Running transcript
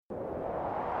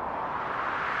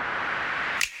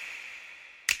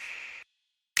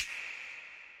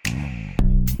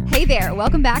there.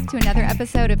 Welcome back to another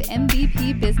episode of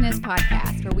MVP Business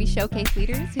Podcast, where we showcase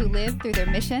leaders who live through their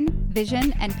mission,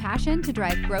 vision, and passion to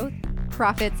drive growth,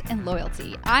 profits, and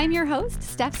loyalty. I'm your host,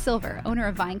 Steph Silver, owner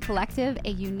of Vine Collective, a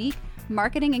unique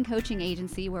marketing and coaching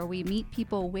agency where we meet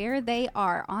people where they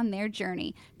are on their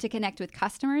journey to connect with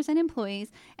customers and employees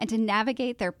and to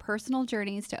navigate their personal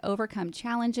journeys to overcome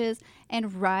challenges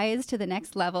and rise to the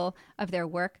next level of their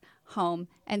work, home,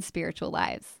 and spiritual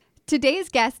lives. Today's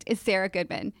guest is Sarah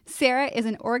Goodman. Sarah is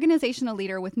an organizational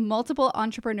leader with multiple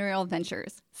entrepreneurial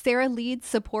ventures. Sarah leads,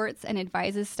 supports, and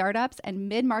advises startups and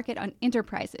mid-market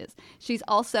enterprises. She's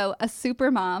also a super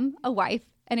mom, a wife,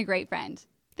 and a great friend.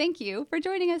 Thank you for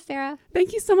joining us, Sarah.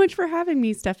 Thank you so much for having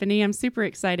me, Stephanie. I'm super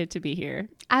excited to be here.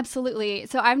 Absolutely.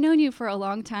 So I've known you for a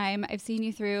long time. I've seen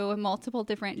you through multiple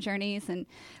different journeys and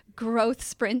growth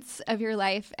sprints of your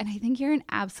life, and I think you're an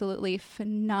absolutely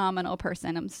phenomenal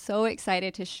person. I'm so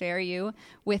excited to share you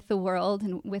with the world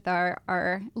and with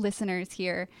our listeners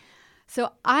here.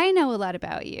 So I know a lot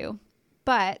about you,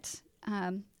 but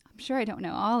I'm sure I don't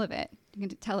know all of it. You're going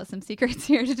to tell us some secrets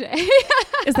here today.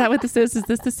 Is that what this is? Is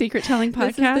this the Secret Telling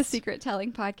Podcast? This is the Secret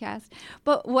Telling Podcast.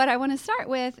 But what I want to start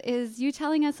with is you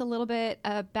telling us a little bit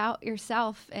about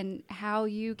yourself and how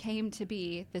you came to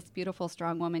be this beautiful,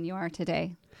 strong woman you are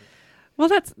today. Well,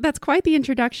 that's quite the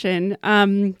introduction.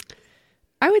 I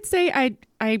would say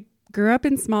I grew up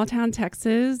in small town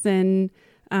Texas and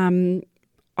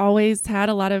always had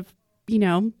a lot of,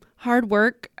 hard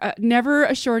work, never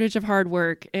a shortage of hard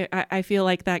work. I feel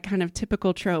like that kind of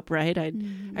typical trope, right?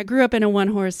 I grew up in a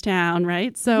one-horse town,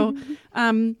 right? So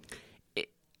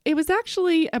it was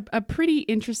actually a pretty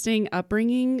interesting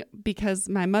upbringing because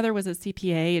my mother was a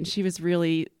CPA and she was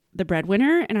really the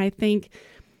breadwinner. And I think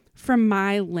from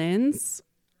my lens,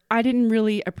 I didn't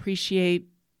really appreciate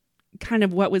kind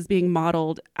of what was being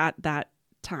modeled at that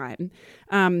time.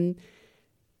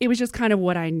 It was just kind of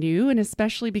what I knew, and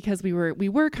especially because we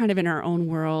were kind of in our own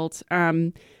world.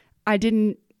 I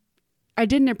didn't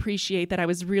appreciate that I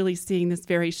was really seeing this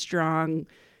very strong,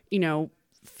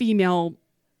 female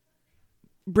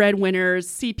breadwinner,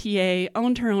 CPA,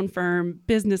 owned her own firm,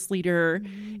 business leader.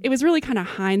 It was really kind of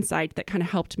hindsight that kind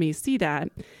of helped me see that.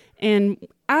 And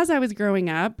as I was growing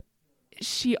up,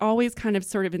 she always kind of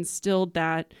sort of instilled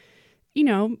that,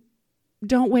 don't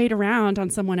wait around on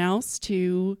someone else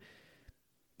to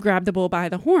grab the bull by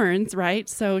the horns, right?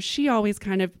 So she always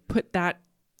kind of put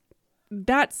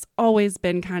that's always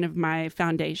been kind of my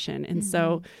foundation. And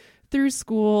so through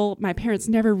school, my parents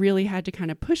never really had to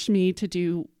kind of push me to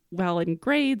do well in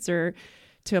grades or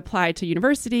to apply to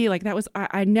university. Like that was,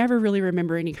 I never really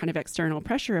remember any kind of external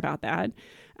pressure about that.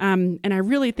 And I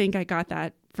really think I got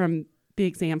that from the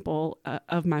example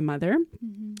of my mother.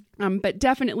 But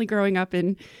definitely growing up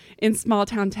in small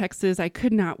town Texas, I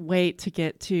could not wait to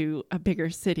get to a bigger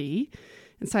city.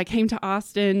 And so I came to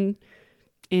Austin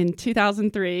in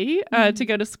 2003 to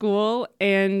go to school.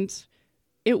 And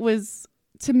it was,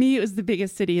 to me, it was the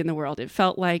biggest city in the world. It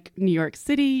felt like New York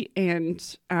City.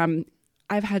 And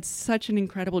I've had such an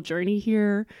incredible journey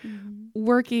here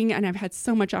working, and I've had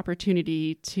so much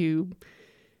opportunity to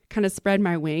kind of spread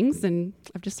my wings, and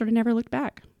I've just sort of never looked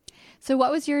back. So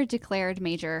what was your declared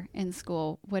major in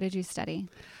school? What did you study?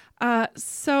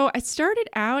 So I started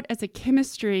out as a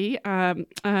chemistry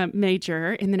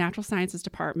major in the natural sciences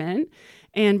department.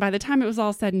 And by the time it was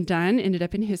all said and done, ended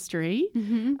up in history.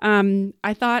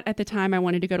 I thought at the time I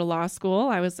wanted to go to law school.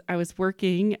 I was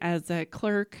working as a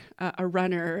clerk, a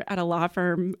runner at a law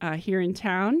firm here in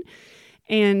town.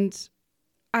 And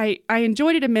I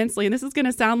enjoyed it immensely. And this is going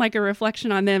to sound like a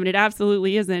reflection on them, and it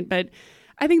absolutely isn't. But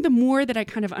I think the more that I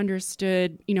kind of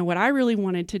understood, what I really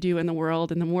wanted to do in the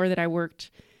world, and the more that I worked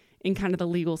in kind of the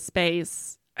legal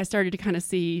space, I started to kind of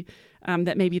see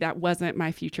that maybe that wasn't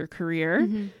my future career.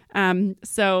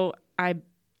 So I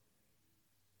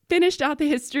finished out the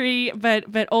history,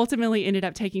 but ultimately ended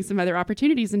up taking some other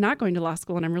opportunities and not going to law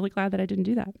school. And I'm really glad that I didn't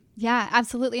do that. Yeah,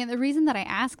 absolutely. And the reason that I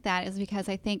ask that is because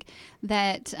I think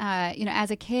that, as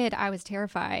a kid, I was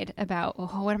terrified about,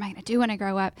 what am I going to do when I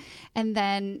grow up? And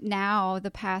then now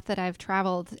the path that I've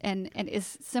traveled and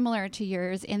is similar to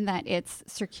yours in that it's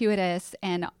circuitous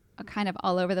and kind of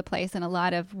all over the place and a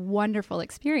lot of wonderful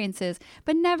experiences,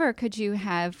 but never could you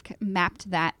have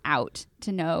mapped that out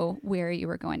to know where you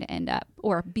were going to end up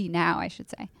or be now, I should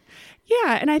say.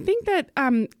 Yeah. And I think that,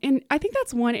 I think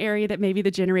that's one area that maybe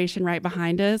the generation right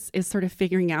behind us is sort of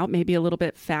figuring out maybe a little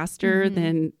bit faster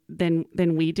than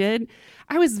we did.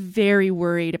 I was very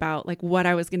worried about like what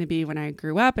I was going to be when I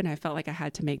grew up. And I felt like I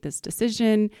had to make this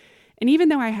decision. And even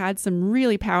though I had some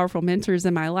really powerful mentors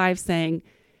in my life saying,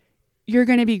 you're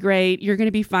going to be great, you're going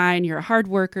to be fine, you're a hard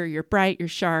worker, you're bright, you're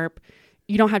sharp,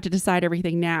 you don't have to decide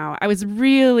everything now. I was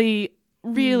really,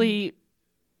 really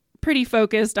pretty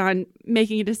focused on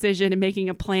making a decision and making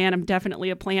a plan. I'm definitely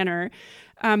a planner.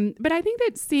 But I think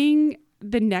that seeing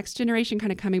the next generation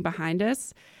kind of coming behind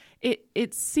us,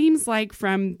 it seems like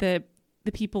from the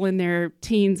people in their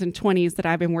teens and 20s that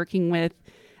I've been working with,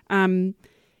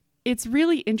 it's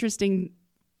really interesting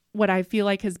what I feel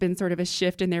like has been sort of a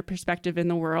shift in their perspective in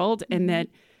the world, and that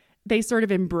they sort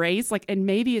of embrace, like, and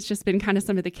maybe it's just been kind of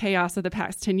some of the chaos of the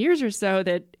past 10 years or so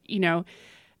that, you know,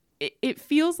 it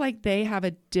feels like they have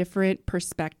a different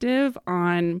perspective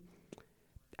on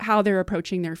how they're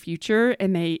approaching their future,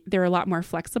 and they're a lot more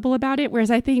flexible about it. Whereas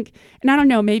I think, and I don't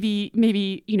know,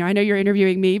 maybe, you know, I know you're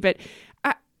interviewing me, but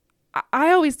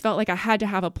I always felt like I had to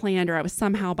have a plan or I was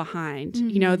somehow behind,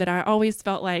 you know, that I always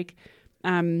felt like,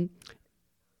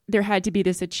 there had to be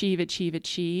this achieve.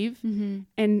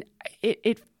 And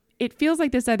it feels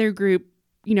like this other group,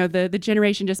 you know, the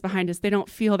generation just behind us, they don't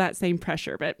feel that same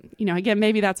pressure. But, you know, again,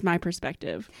 maybe that's my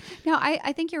perspective. No,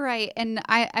 I think you're right. And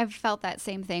I've felt that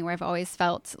same thing where I've always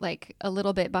felt like a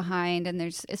little bit behind. And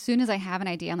as soon as I have an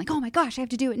idea, I'm like, oh my gosh, I have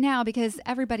to do it now because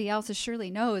everybody else surely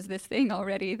knows this thing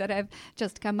already that I've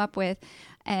just come up with,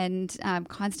 and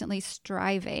constantly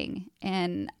striving.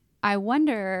 And I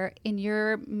wonder, in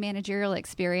your managerial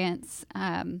experience,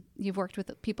 you've worked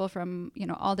with people from, you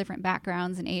know, all different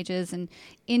backgrounds and ages and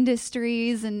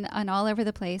industries and all over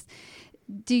the place.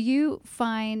 Do you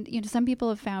find, you know, some people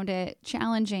have found it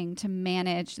challenging to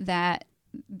manage that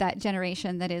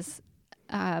generation that is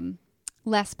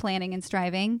less planning and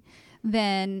striving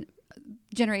than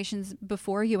generations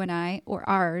before you and I or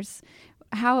ours?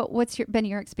 What's been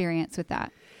your experience with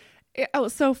that?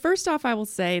 So first off, I will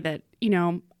say that, you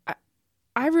know,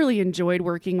 I really enjoyed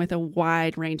working with a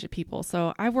wide range of people.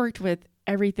 So I've worked with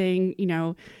everything, you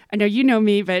know, I know you know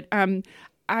me, but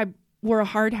I wore a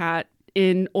hard hat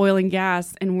in oil and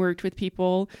gas and worked with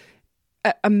people,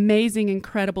 amazing,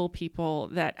 incredible people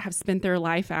that have spent their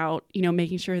life out, you know,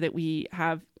 making sure that we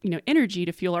have, you know, energy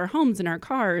to fuel our homes and our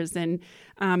cars, and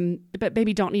but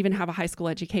maybe don't even have a high school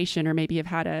education, or maybe have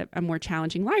had a more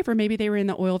challenging life, or maybe they were in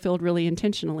the oil field really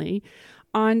intentionally,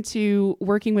 on to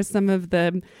working with some of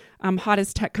the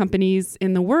hottest tech companies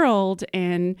in the world,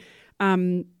 and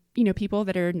you know, people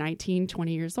that are 19,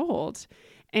 20 years old.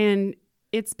 And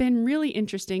it's been really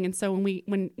interesting. And so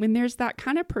when there's that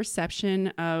kind of perception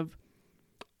of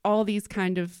all these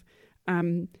kind of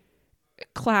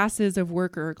classes of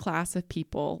worker or class of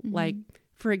people, like,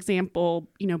 for example,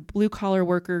 you know, blue collar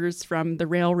workers from the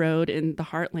railroad in the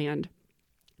heartland.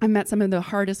 I met some of the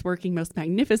hardest working, most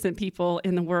magnificent people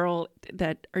in the world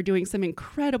that are doing some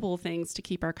incredible things to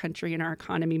keep our country and our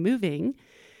economy moving.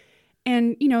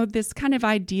 And, you know, this kind of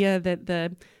idea that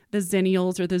the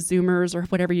Zennials or the Zoomers or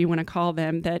whatever you want to call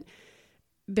them, that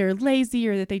they're lazy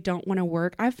or that they don't want to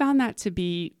work, I found that to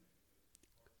be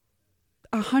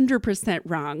 100%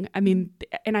 wrong. I mean,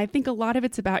 and I think a lot of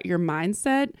it's about your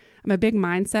mindset. I'm a big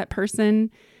mindset person.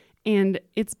 And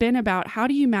it's been about, how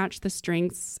do you match the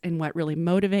strengths and what really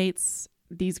motivates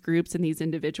these groups and these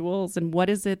individuals, and what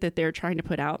is it that they're trying to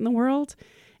put out in the world?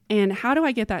 And how do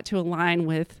I get that to align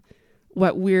with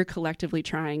what we're collectively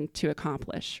trying to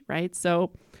accomplish, right?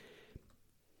 So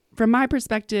from my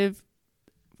perspective,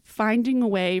 finding a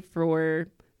way for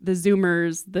the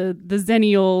Zoomers, the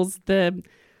Zennials, the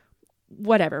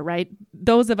whatever, right?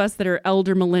 Those of us that are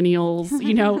elder millennials,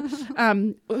 you know,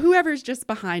 whoever's just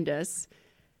behind us,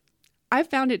 I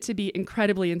found it to be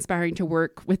incredibly inspiring to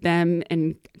work with them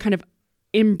and kind of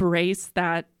embrace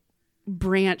that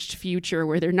branched future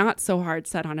where they're not so hard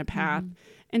set on a path,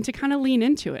 and to kind of lean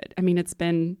into it. I mean, it's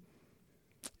been,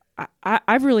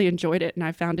 I've really enjoyed it, and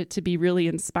I found it to be really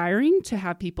inspiring to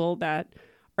have people that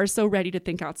are so ready to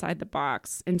think outside the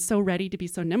box and so ready to be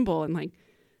so nimble. And like,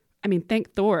 I mean,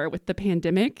 thank Thor with the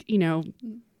pandemic, you know,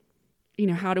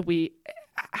 how do we,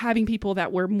 having people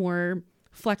that were more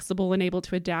flexible and able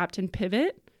to adapt and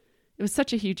pivot, it was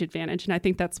such a huge advantage. And I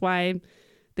think that's why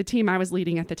the team I was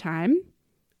leading at the time,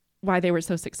 why they were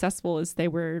so successful, is they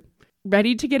were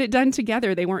ready to get it done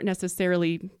together. They weren't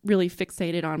necessarily really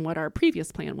fixated on what our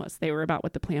previous plan was. They were about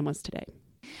what the plan was today.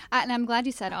 And I'm glad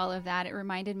you said all of that. It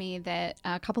reminded me that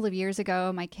a couple of years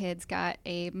ago, my kids got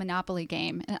a Monopoly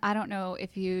game. And I don't know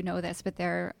if you know this, but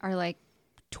there are like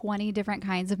 20 different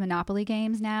kinds of Monopoly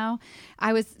games now.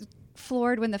 I was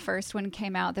floored when the first one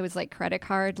came out that was like credit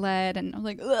card led, and I'm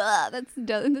like, that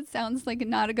sounds like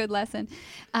not a good lesson.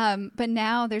 But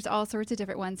now there's all sorts of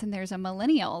different ones, and there's a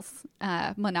millennials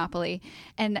Monopoly.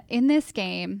 And in this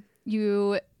game,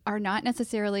 you are not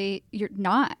necessarily, you're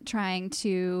not trying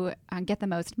to get the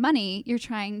most money, you're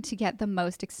trying to get the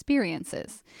most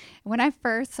experiences. When I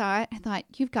first saw it, I thought,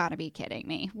 you've got to be kidding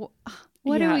me.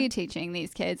 What are we teaching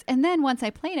these kids? And then once I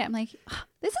played it, I'm like,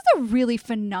 this is a really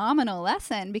phenomenal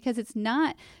lesson, because it's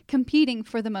not competing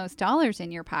for the most dollars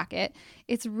in your pocket.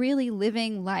 It's really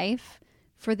living life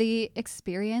for the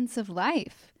experience of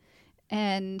life.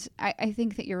 And I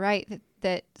think that you're right,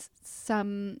 that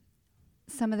some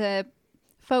of the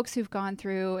folks who've gone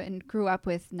through and grew up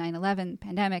with 9/11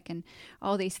 pandemic and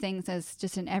all these things as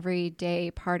just an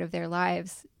everyday part of their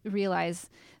lives realize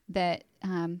that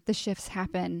the shifts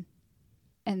happen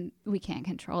and we can't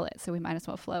control it. So we might as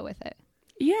well flow with it.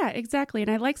 Yeah, exactly. And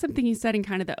I like something you said in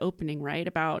kind of the opening, right?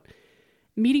 About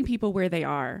meeting people where they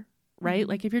are, right?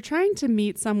 Like if you're trying to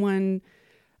meet someone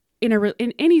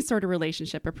in any sort of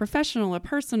relationship, a professional, a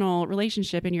personal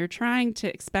relationship, and you're trying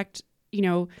to expect,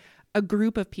 a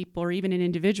group of people, or even an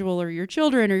individual, or your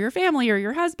children, or your family, or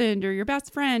your husband, or your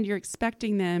best friend, you're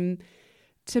expecting them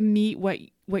to meet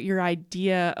what your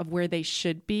idea of where they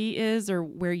should be is, or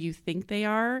where you think they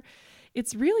are.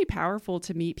 It's really powerful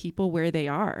to meet people where they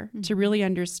are, to really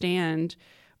understand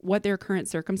what their current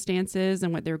circumstances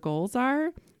and what their goals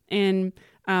are. And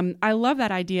I love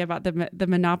that idea about the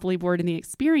Monopoly board and the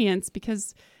experience,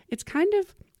 because it's kind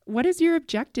of, what is your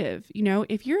objective?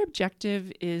 If your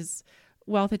objective is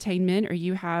wealth attainment, or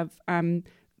you have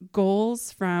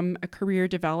goals from a career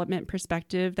development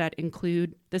perspective that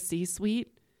include the C-suite,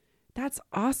 that's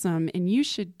awesome, and you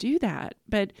should do that.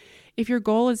 But if your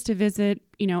goal is to visit,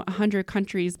 100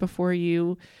 countries before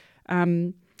you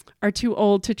are too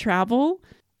old to travel,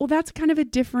 well, that's kind of a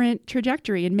different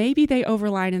trajectory. And maybe they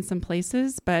overline in some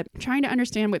places, but trying to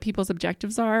understand what people's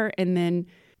objectives are and then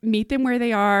meet them where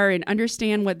they are and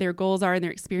understand what their goals are and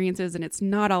their experiences. And it's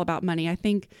not all about money. I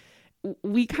think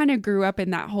we kind of grew up in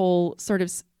that whole sort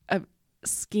of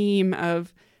scheme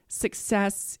of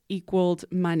success equaled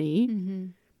money. Mm-hmm.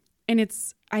 And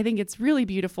I think it's really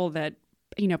beautiful that,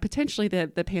 potentially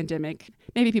the pandemic,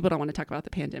 maybe people don't want to talk about the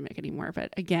pandemic anymore.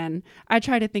 But again, I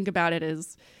try to think about it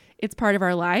as it's part of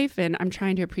our life, and I'm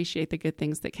trying to appreciate the good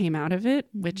things that came out of it,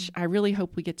 which I really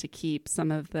hope we get to keep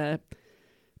some of the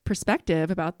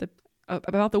perspective about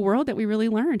the world that we really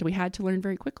learned. We had to learn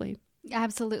very quickly.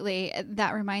 Absolutely.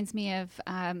 That reminds me of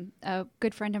a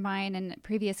good friend of mine and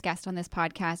previous guest on this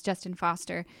podcast, Justin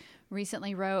Foster,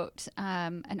 recently wrote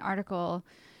an article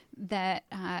that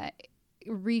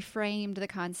reframed the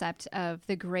concept of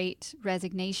the Great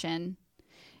Resignation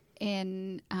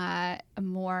in a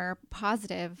more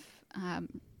positive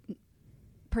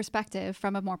perspective,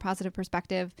 from a more positive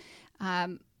perspective,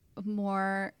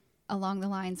 more along the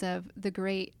lines of the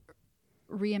Great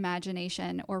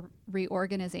Reimagination or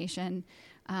reorganization,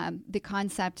 the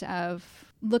concept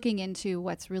of looking into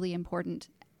what's really important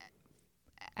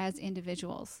as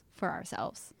individuals for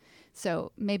ourselves.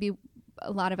 So maybe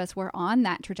a lot of us were on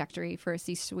that trajectory for a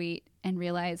C-suite and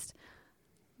realized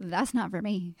that's not for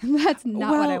me. That's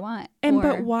not what I want.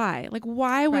 But why? Like,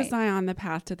 why was I on the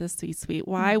path to the C-suite?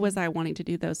 Why was I wanting to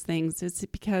do those things? Is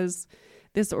it because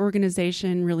this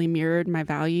organization really mirrored my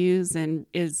values and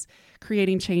is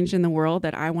creating change in the world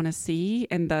that I want to see,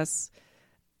 and thus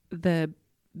the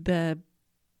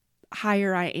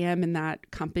higher I am in that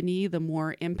company, the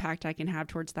more impact I can have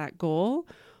towards that goal?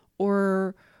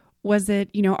 Or was it,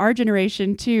 our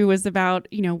generation too was about,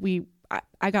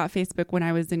 I got Facebook when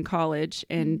I was in college,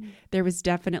 and there was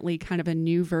definitely kind of a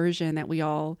new version that we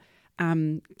all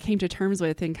came to terms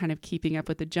with in kind of keeping up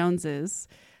with the Joneses.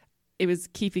 It was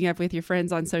keeping up with your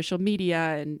friends on social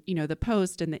media and, the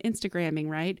post and the Instagramming,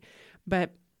 right?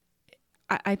 But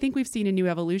I think we've seen a new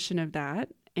evolution of that,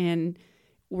 and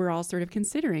we're all sort of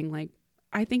considering, like,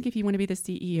 I think if you want to be the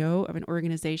CEO of an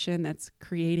organization that's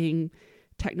creating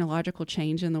technological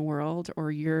change in the world,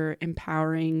 or you're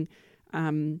empowering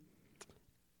a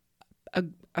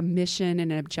mission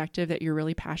and an objective that you're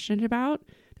really passionate about,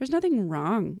 there's nothing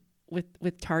wrong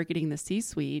with targeting the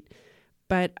C-suite.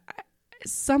 But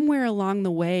somewhere along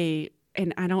the way,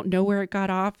 and I don't know where it got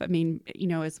off. I mean,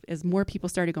 as more people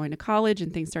started going to college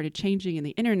and things started changing in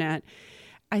the internet,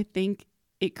 I think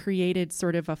it created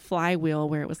sort of a flywheel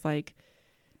where it was like,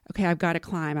 okay, I've got to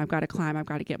climb, I've got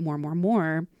to get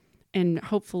more. And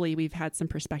hopefully we've had some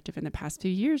perspective in the past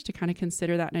few years to kind of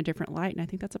consider that in a different light. And I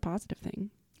think that's a positive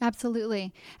thing.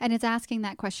 Absolutely. And it's asking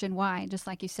that question, why, just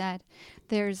like you said.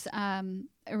 There's I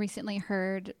recently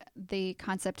heard the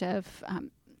concept of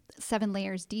 7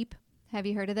 layers deep. Have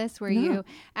you heard of this? Where you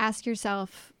ask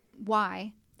yourself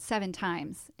why 7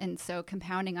 times. And so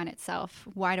compounding on itself,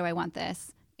 why do I want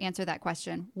this? Answer that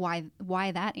question.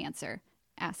 Why that answer?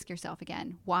 ask yourself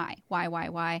again, why?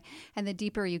 And the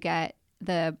deeper you get,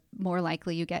 the more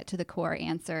likely you get to the core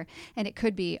answer. And it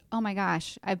could be, oh my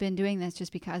gosh, I've been doing this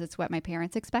just because it's what my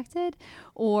parents expected,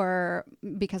 or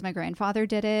because my grandfather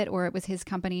did it, or it was his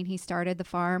company and he started the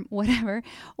farm, whatever.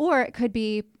 Or it could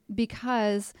be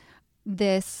because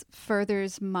this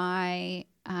furthers my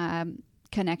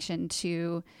connection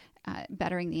to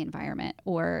bettering the environment,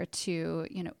 or to,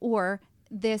 or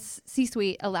this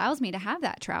C-suite allows me to have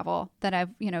that travel that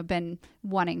I've, been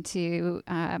wanting to,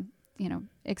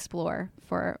 explore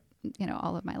for,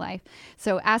 all of my life.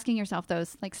 So asking yourself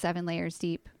those like 7 layers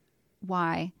deep,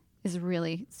 why, is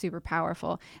really super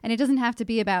powerful. And it doesn't have to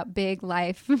be about big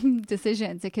life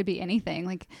decisions. It could be anything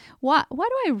like, why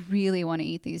do I really want to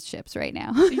eat these chips right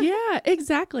now? Yeah,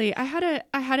 exactly.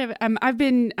 I've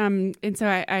been, and so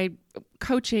I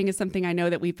coaching is something I know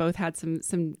that we've both had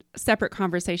some separate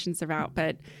conversations about,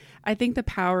 but I think the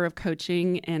power of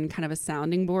coaching and kind of a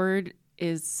sounding board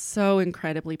is so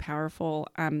incredibly powerful.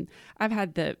 I've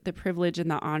had the privilege and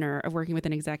the honor of working with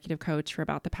an executive coach for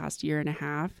about the past 1.5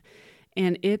 years.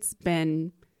 And it's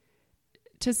been,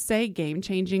 to say game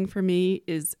changing for me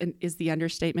is the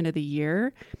understatement of the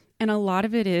year. And a lot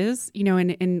of it is,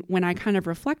 and when I kind of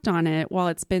reflect on it, while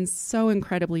it's been so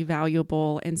incredibly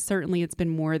valuable, and certainly it's been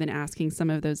more than asking some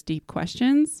of those deep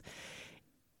questions,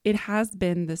 it has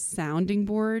been the sounding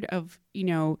board of,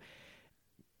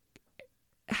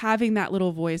 having that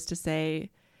little voice to say,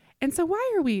 and so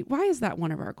why is that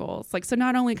one of our goals? Like, so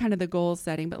not only kind of the goal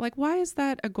setting, but like, why is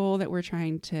that a goal that we're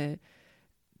trying to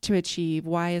achieve?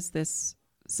 Why is this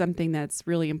something that's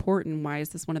really important? Why is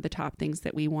this one of the top things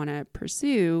that we want to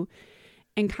pursue?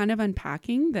 And kind of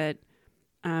unpacking that,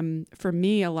 for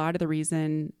me, a lot of the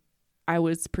reason I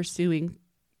was pursuing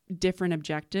different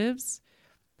objectives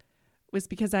was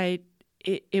because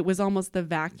it was almost the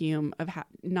vacuum of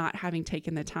not having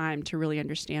taken the time to really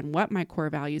understand what my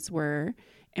core values were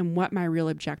and what my real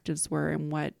objectives were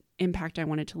and what impact I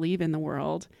wanted to leave in the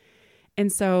world.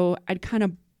 And so I'd kind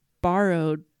of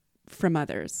borrowed from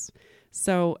others.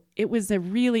 So it was a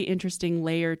really interesting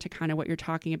layer to kind of what you're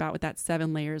talking about with that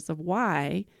 7 layers of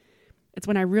why. It's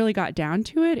when I really got down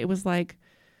to it, it was like,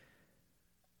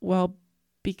 well,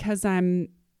 because I'm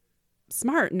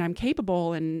smart and I'm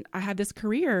capable and I have this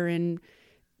career, and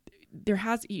there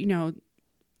has, you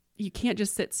can't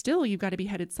just sit still. You've got to be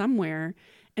headed somewhere.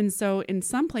 And so in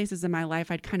some places in my life,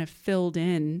 I'd kind of filled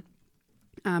in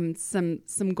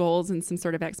some goals and some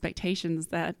sort of expectations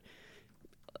that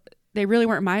they really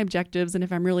weren't my objectives. And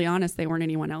if I'm really honest, they weren't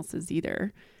anyone else's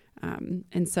either.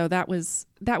 And so that was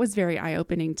very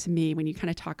eye-opening to me when you kind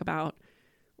of talk about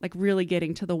like really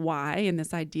getting to the why, and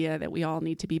this idea that we all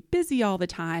need to be busy all the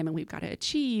time and we've got to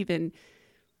achieve, and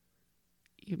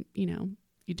you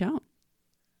don't.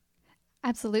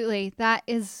 Absolutely. That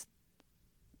is,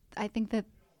 I think, the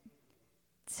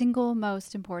single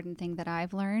most important thing that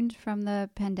I've learned from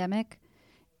the pandemic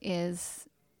is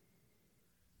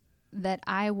that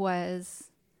I was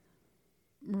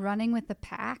running with the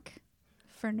pack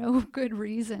for no good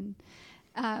reason.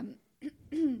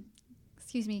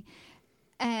 Excuse me.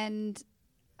 And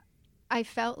I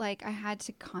felt like I had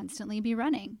to constantly be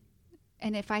running.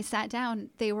 And if I sat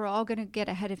down, they were all going to get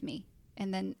ahead of me.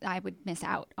 And then I would miss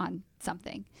out on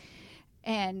something.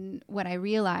 And what I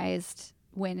realized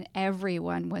when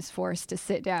everyone was forced to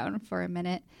sit down for a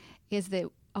minute is that,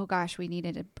 oh gosh, we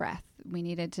needed a breath. We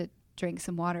needed to drink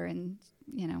some water and,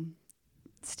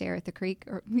 stare at the creek,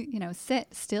 or,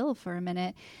 sit still for a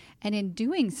minute. And in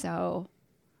doing so,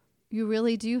 you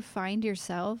really do find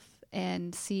yourself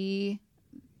and see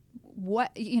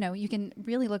what, you can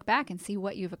really look back and see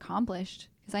what you've accomplished.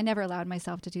 Because I never allowed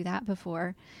myself to do that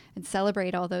before, and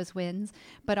celebrate all those wins.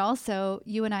 But also,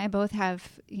 you and I both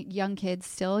have young kids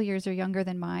still. Yours are younger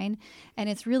than mine. And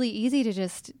it's really easy to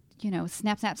just,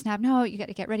 snap. No, you got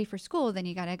to get ready for school. Then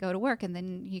you got to go to work. And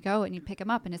then you go and you pick them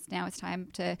up. And it's time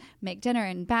to make dinner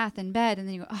and bath and bed. And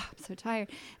then you go, oh, I'm so tired.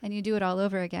 And you do it all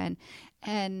over again.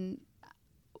 And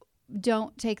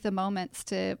don't take the moments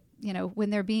to, when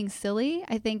they're being silly.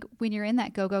 I think when you're in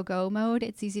that go mode,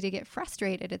 it's easy to get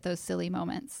frustrated at those silly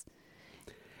moments.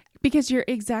 Because you're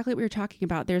exactly what you're talking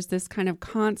about. There's this kind of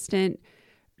constant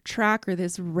track, or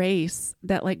this race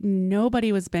that like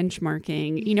nobody was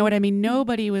benchmarking. You know what I mean?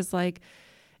 Nobody was like,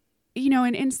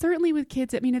 and certainly with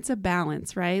kids, I mean, it's a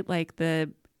balance, right? Like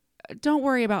don't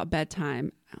worry about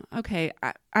bedtime. Okay,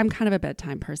 I'm kind of a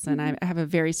bedtime person. I have a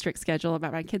very strict schedule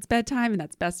about my kids' bedtime, and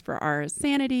that's best for our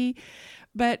sanity.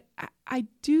 But I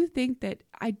do think that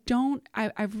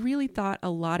I've really thought a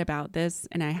lot about this,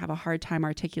 and I have a hard time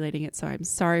articulating it, so I'm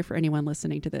sorry for anyone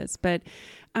listening to this. But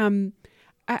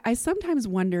I sometimes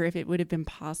wonder if it would have been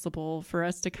possible for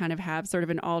us to kind of have sort of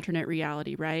an alternate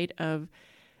reality, right? Of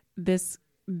this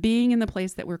being in the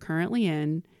place that we're currently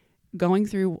in, going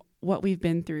through what we've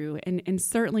been through, and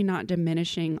certainly not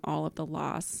diminishing all of the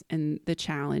loss and the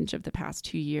challenge of the past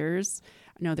 2 years.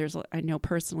 I know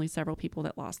personally several people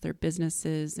that lost their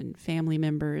businesses and family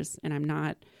members, and I'm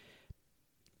not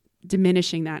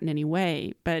diminishing that in any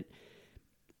way, but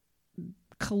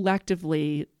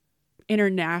collectively,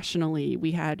 internationally,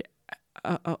 we had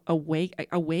a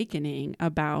awakening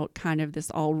about kind of this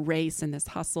all race and this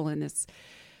hustle and this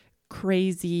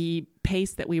crazy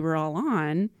pace that we were all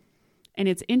on. And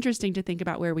it's interesting to think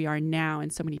about where we are now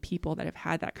and so many people that have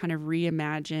had that kind of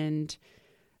reimagined,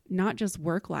 not just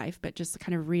work life, but just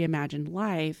kind of reimagined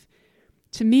life.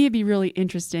 To me, it'd be really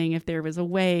interesting if there was a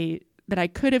way that I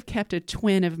could have kept a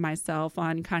twin of myself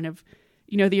on kind of,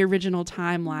 the original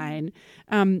timeline.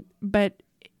 But,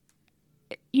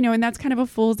 and that's kind of a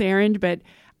fool's errand, but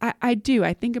I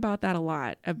think about that a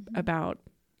lot, about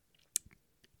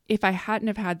if I hadn't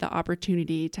have had the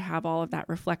opportunity to have all of that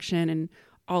reflection and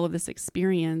all of this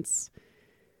experience,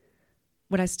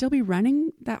 would I still be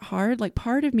running that hard? Like,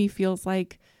 part of me feels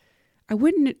like I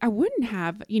wouldn't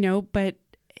have, but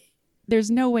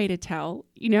there's no way to tell,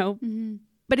 Mm-hmm.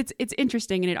 But it's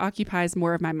interesting, and it occupies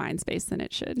more of my mind space than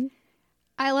it should.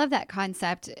 I love that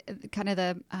concept, kind of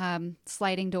the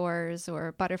sliding doors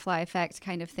or butterfly effect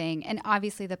kind of thing. And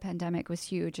obviously the pandemic was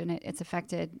huge and it's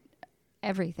affected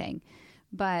everything.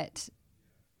 But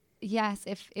yes,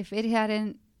 if it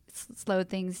hadn't slowed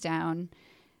things down,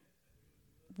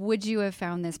 would you have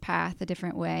found this path a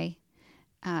different way?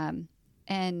 And,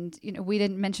 we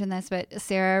didn't mention this, but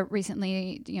Sarah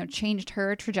recently, changed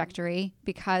her trajectory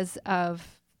because of,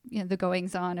 the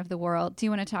goings on of the world. Do you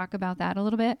want to talk about that a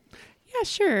little bit? Yeah,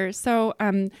 sure. So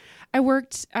I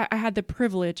had the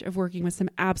privilege of working with some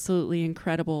absolutely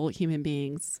incredible human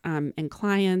beings and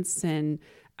clients, and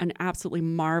an absolutely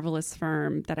marvelous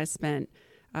firm that I spent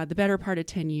the better part of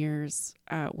 10 years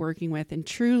working with. And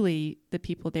truly, the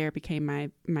people there became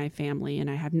my family, and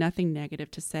I have nothing negative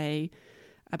to say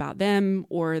about them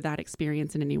or that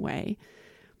experience in any way.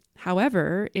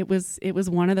 However, it was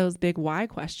one of those big why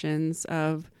questions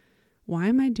of, why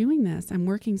am I doing this? I'm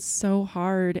working so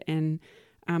hard, and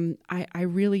I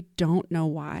really don't know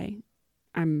why.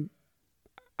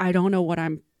 I don't know what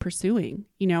I'm pursuing.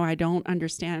 I don't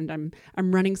understand.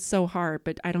 I'm running so hard,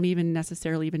 but I don't even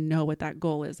necessarily even know what that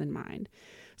goal is in mind.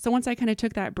 So once I kind of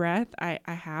took that breath,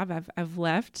 I've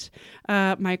left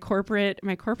my corporate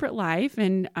life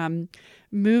and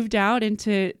moved out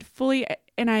into fully.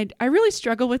 And I really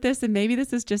struggle with this, and maybe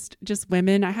this is just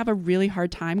women. I have a really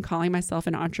hard time calling myself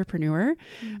an entrepreneur.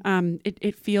 Mm-hmm.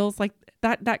 It feels like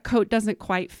that coat doesn't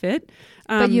quite fit.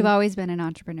 But you've always been an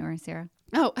entrepreneur, Sarah.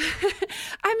 Oh,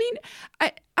 I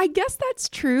mean, I guess that's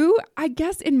true. I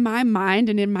guess in my mind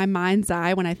and in my mind's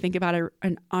eye, when I think about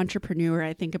an entrepreneur,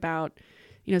 I think about,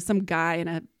 some guy in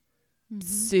a mm-hmm.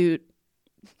 suit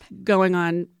going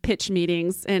on pitch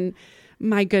meetings, and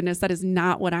my goodness, that is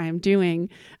not what I am doing.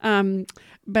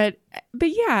 But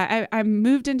yeah, I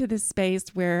moved into this space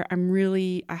where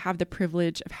I have the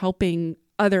privilege of helping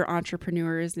other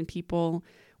entrepreneurs and people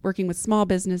working with small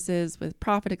businesses, with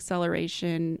profit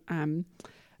acceleration,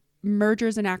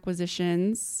 mergers and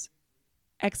acquisitions,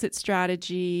 exit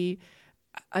strategy,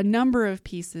 a number of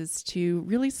pieces to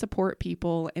really support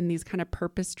people in these kind of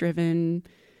purpose-driven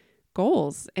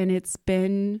goals. And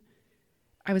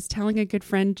I was telling a good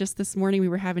friend just this morning, we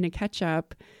were having a catch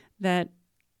up, that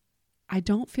I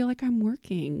don't feel like I'm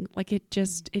working. Like it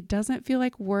doesn't feel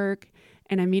like work.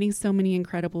 And I'm meeting so many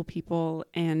incredible people,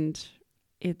 and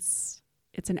it's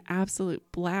an absolute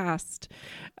blast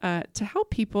to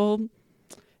help people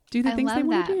do the things they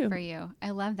want to do.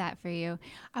 I love that for you.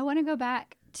 I want to go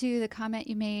back to the comment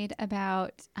you made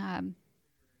about,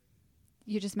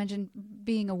 you just mentioned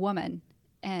being a woman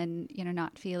and,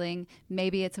 not feeling,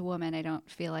 maybe it's a woman, I don't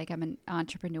feel like I'm an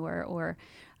entrepreneur, or,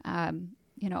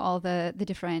 all the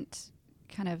different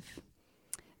kind of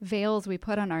veils we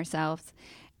put on ourselves.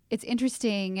 It's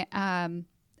interesting.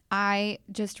 I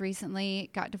just recently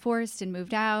got divorced and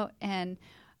moved out, and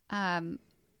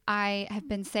I have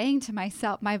been saying to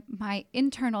myself, my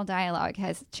internal dialogue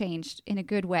has changed in a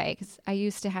good way, because I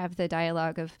used to have the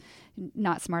dialogue of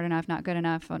not smart enough, not good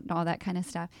enough, and all that kind of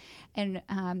stuff. And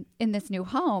in this new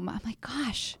home, I'm like,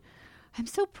 gosh, I'm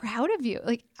so proud of you.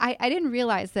 Like, I didn't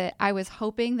realize that I was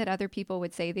hoping that other people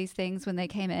would say these things when they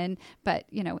came in, but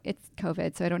it's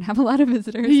COVID, so I don't have a lot of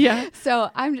visitors. Yeah. So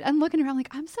I'm looking around like,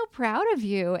 I'm so proud of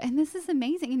you, and this is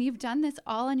amazing. And you've done this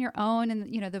all on your own, and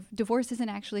the divorce isn't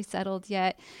actually settled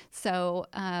yet. So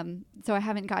I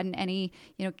haven't gotten any,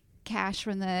 cash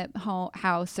from the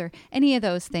house or any of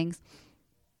those things.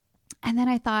 And then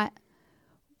I thought,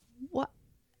 what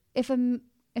if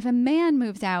a man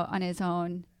moves out on his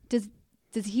own,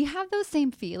 does he have those same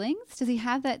feelings? Does he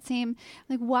have that same,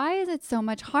 like, why is it so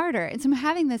much harder? And so I'm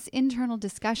having this internal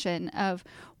discussion of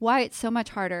why it's so much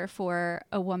harder for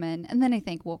a woman. And then I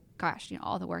think, well, gosh,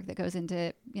 all the work that goes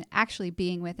into actually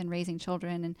being with and raising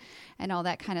children and all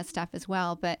that kind of stuff as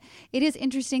well. But it is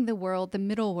interesting, the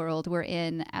middle world we're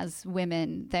in as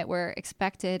women, that we're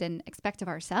expect of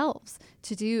ourselves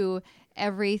to do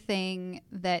everything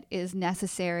that is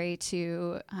necessary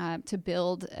to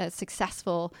build a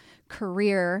successful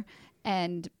career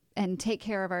and take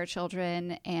care of our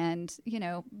children and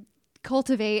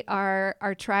cultivate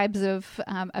our tribes of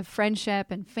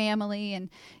friendship and family and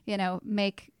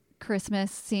make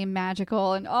Christmas seem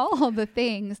magical and all the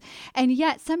things, and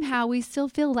yet somehow we still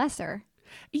feel lesser.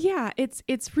 Yeah,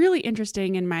 it's really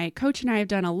interesting, and my coach and I have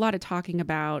done a lot of talking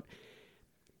about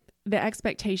the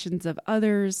expectations of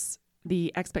others,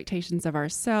 the expectations of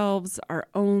ourselves, our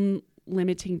own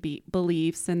limiting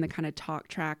beliefs, and the kind of talk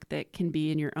track that can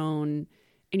be in your own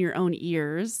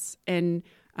ears. And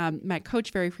my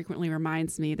coach very frequently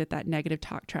reminds me that negative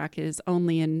talk track is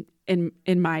only in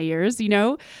my ears,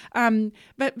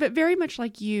 but very much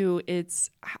like you,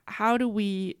 it's how do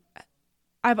we.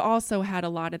 I've also had a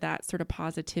lot of that sort of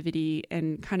positivity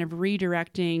and kind of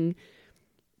redirecting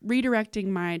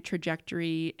my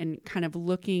trajectory and kind of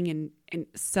looking and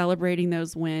celebrating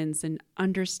those wins and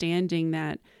understanding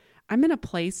that I'm in a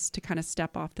place to kind of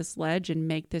step off this ledge and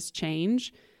make this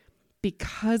change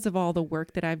because of all the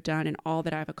work that I've done and all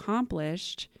that I've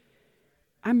accomplished.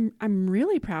 I'm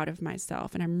really proud of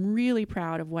myself, and I'm really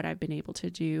proud of what I've been able to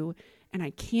do, and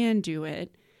I can do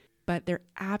it. But there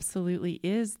absolutely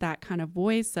is that kind of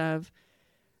voice of,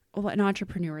 well, an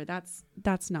entrepreneur, that's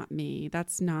not me.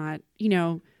 That's not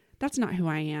who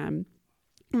I am.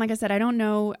 And like I said, I don't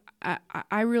know.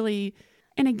 I really,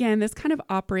 and again, this kind of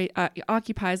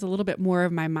occupies a little bit more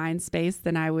of my mind space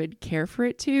than I would care for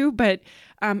it to. But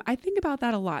I think about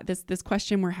that a lot. This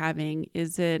question we're having,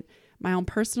 is it my own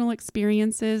personal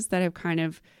experiences that have kind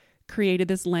of created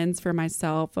this lens for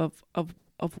myself of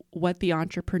what the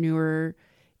entrepreneur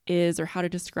is, or how to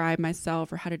describe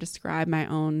myself, or how to describe my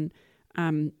own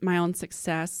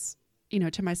success,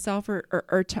 to myself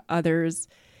or to others?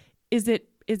 Is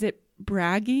it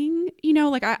bragging?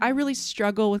 I really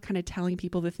struggle with kind of telling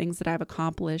people the things that I've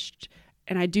accomplished,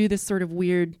 and I do this sort of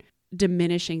weird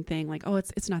diminishing thing, like, oh,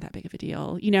 it's not that big of a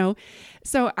deal,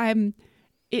 So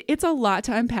it's a lot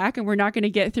to unpack, and we're not going to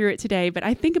get through it today. But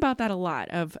I think about that a lot.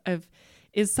 Of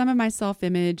is some of my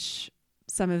self-image,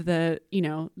 some of the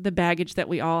the baggage that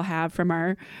we all have from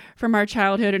our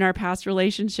childhood and our past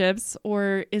relationships,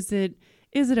 or is it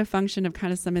a function of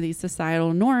kind of some of these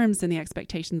societal norms and the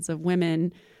expectations of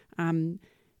women, and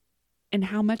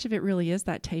how much of it really is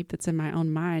that tape that's in my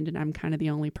own mind, and I'm kind of the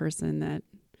only person that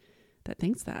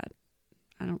thinks that.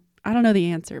 I don't know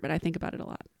the answer, but I think about it a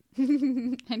lot.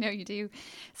 I know you do.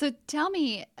 So tell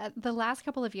me, the last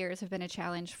couple of years have been a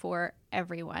challenge for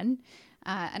everyone.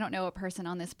 I don't know a person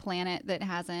on this planet that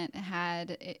hasn't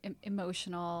had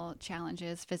emotional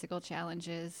challenges, physical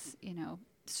challenges,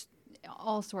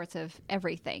 all sorts of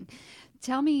everything.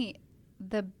 Tell me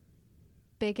the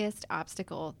biggest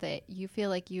obstacle that you feel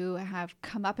like you have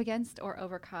come up against or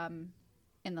overcome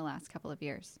in the last couple of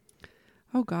years.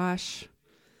 Oh, gosh.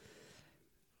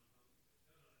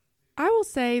 I will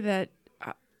say that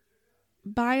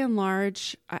by and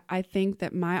large, I think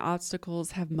that my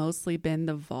obstacles have mostly been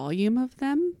the volume of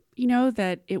them,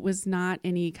 that it was not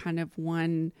any kind of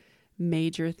one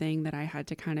major thing that I had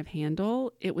to kind of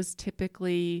handle. It was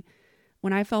typically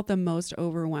when I felt the most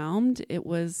overwhelmed, it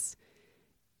was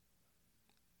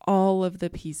all of the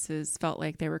pieces felt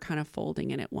like they were kind of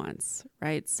folding in at once,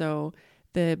 right? So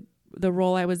the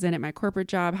role I was in at my corporate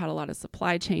job had a lot of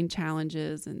supply chain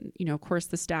challenges and, of course,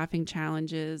 the staffing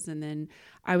challenges. And then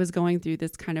I was going through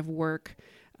this kind of work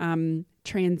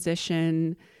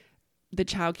transition, the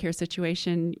childcare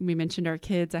situation. We mentioned our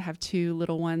kids. I have two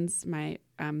little ones. My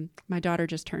daughter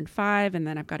just turned 5, and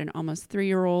then I've got an almost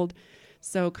 3-year-old.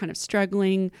 So kind of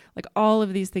struggling, like all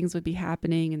of these things would be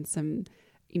happening, and some,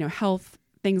 health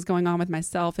things going on with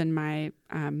myself and my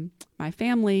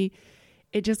family.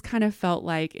 It just kind of felt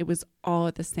like it was all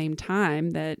at the same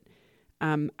time, that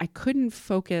I couldn't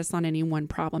focus on any one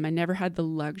problem. I never had the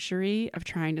luxury of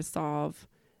trying to solve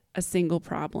a single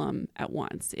problem at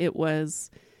once. It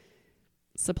was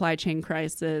supply chain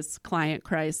crisis, client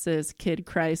crisis, kid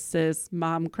crisis,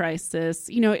 mom crisis.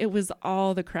 It was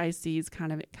all the crises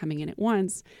kind of coming in at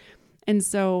once. And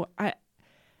so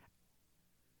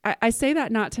I say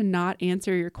that not to not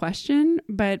answer your question,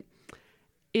 but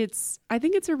I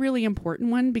think it's a really important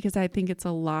one because I think it's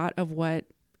a lot of what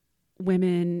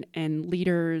women and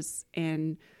leaders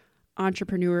and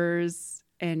entrepreneurs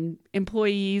and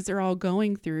employees are all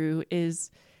going through is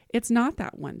it's not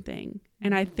that one thing.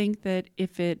 And I think that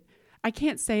I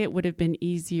can't say it would have been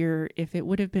easier if it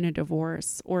would have been a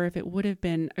divorce or if it would have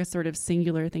been a sort of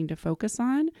singular thing to focus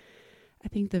on. I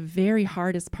think the very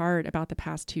hardest part about the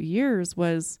past 2 years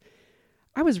was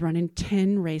I was running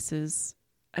 10 races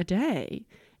a day.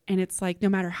 And it's like, no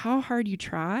matter how hard you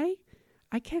try,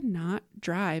 I cannot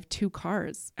drive 2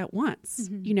 cars at once,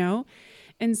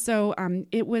 And so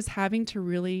it was having to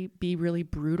really be really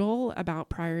brutal about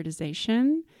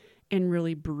prioritization and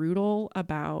really brutal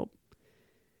about,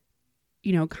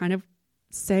 kind of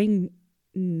saying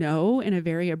no in a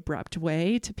very abrupt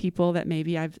way to people that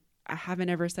maybe I haven't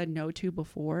ever said no to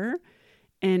before.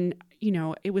 And,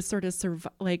 it was sort of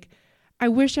I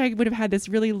wish I would have had this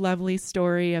really lovely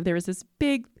story of there was this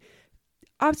big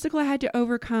obstacle I had to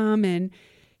overcome and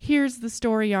here's the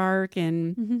story arc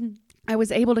and I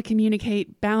was able to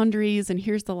communicate boundaries and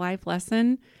here's the life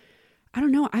lesson. I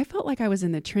don't know. I felt like I was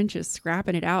in the trenches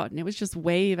scrapping it out and it was just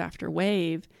wave after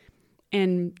wave.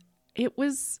 And it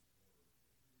was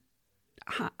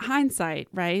hindsight,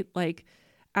 right? Like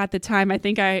at the time, I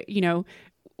think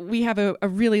we have a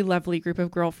really lovely group of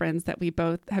girlfriends that we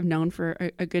both have known for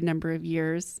a good number of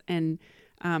years. And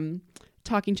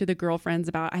talking to the girlfriends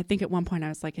about, I think at one point I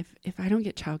was like, if I don't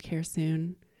get childcare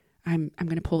soon, I'm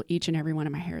going to pull each and every one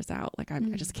of my hairs out. Like I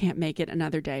just can't make it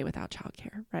another day without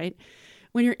childcare, right?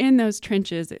 When you're in those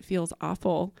trenches, it feels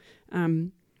awful.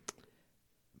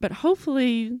 But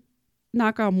hopefully,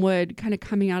 knock on wood, kind of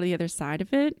coming out of the other side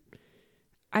of it,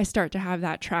 I start to have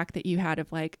that track that you had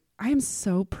of like, I am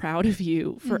so proud of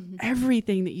you for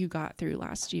everything that you got through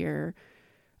last year.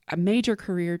 A major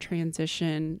career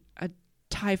transition, a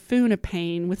typhoon of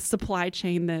pain with supply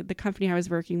chain. The company I was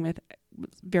working with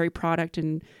was very product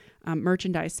and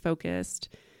merchandise focused,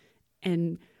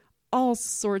 and all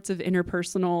sorts of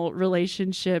interpersonal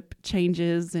relationship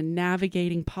changes and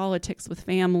navigating politics with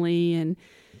family. And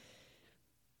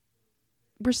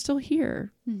we're still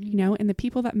here, and the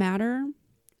people that matter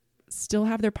still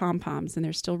have their pom-poms and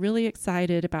they're still really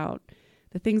excited about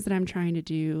the things that I'm trying to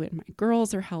do. And my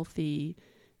girls are healthy,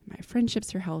 my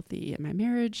friendships are healthy, and my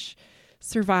marriage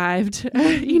survived,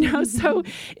 so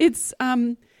it's,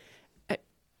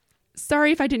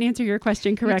 sorry if I didn't answer your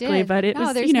question correctly, but it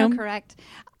was, there's no correct.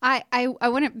 I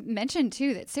want to mention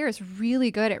too that Sarah's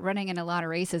really good at running in a lot of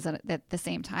races at the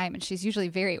same time. And she's usually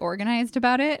very organized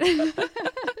about it. She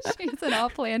has it all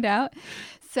planned out.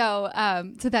 So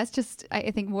that's just, I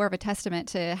think, more of a testament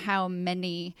to how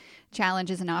many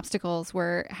challenges and obstacles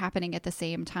were happening at the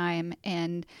same time,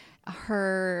 and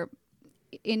her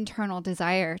internal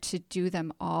desire to do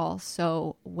them all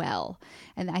so well.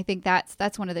 And I think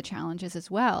that's one of the challenges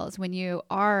as well, is when you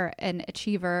are an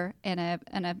achiever and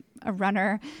a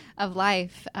runner of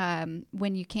life,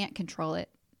 when you can't control it,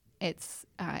 it's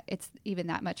even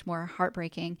that much more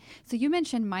heartbreaking. So you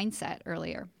mentioned mindset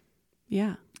earlier.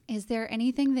 Yeah. Is there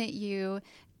anything that you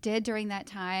did during that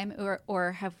time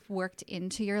or have worked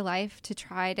into your life to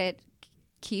try to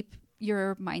keep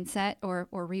your mindset or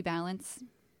rebalance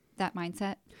that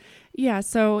mindset? Yeah.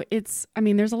 So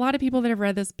there's a lot of people that have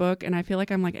read this book, and I feel like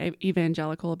I'm like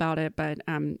evangelical about it, but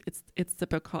it's the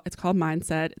book it's called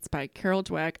Mindset. It's by Carol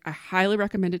Dweck. I highly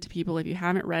recommend it to people if you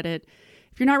haven't read it.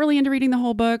 If you're not really into reading the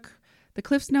whole book, the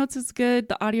Cliff's Notes is good.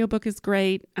 The audiobook is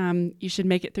great. You should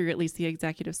make it through at least the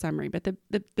executive summary. But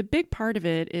the big part of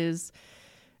it is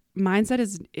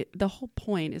mindset the whole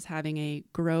point is having a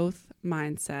growth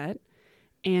mindset.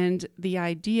 And the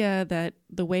idea that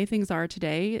the way things are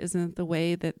today isn't the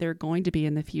way that they're going to be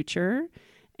in the future,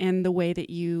 and the way that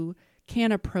you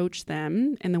can approach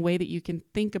them and the way that you can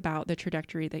think about the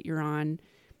trajectory that you're on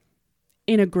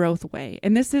in a growth way.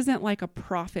 And this isn't like a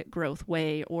profit growth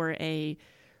way or a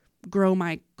grow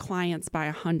my clients by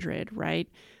 100, right?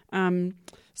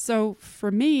 So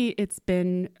for me, it's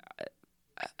been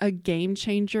a game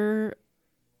changer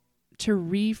to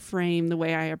reframe the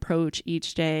way I approach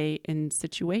each day and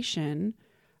situation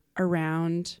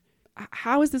around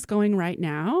how is this going right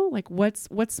now? Like what's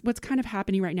kind of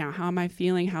happening right now? How am I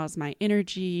feeling? How's my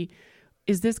energy?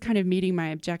 Is this kind of meeting my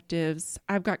objectives?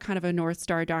 I've got kind of a North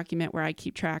Star document where I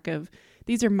keep track of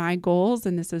these are my goals,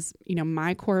 and this is,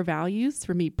 my core values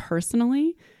for me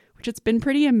personally, which it's been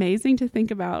pretty amazing to think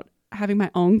about having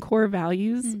my own core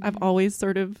values. Mm-hmm. I've always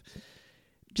sort of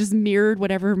just mirrored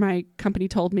whatever my company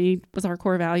told me was our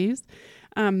core values.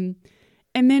 And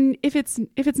then if it's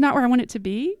not where I want it to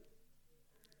be,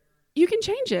 you can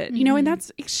change it, you know, and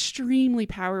that's extremely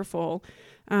powerful.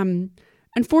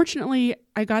 Unfortunately,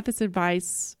 I got this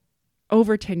advice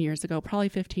over 10 years ago, probably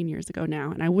 15 years ago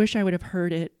now. And I wish I would have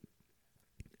heard it.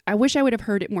 I wish I would have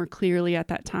heard it more clearly at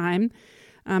that time.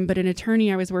 But an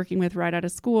attorney I was working with right out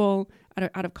of school,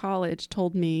 out of college,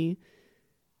 told me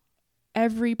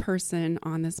every person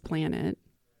on this planet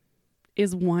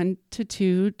is 1 to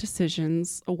 2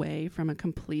 decisions away from a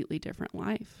completely different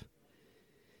life.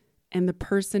 And the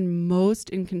person most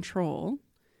in control,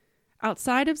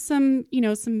 outside of some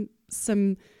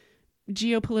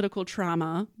geopolitical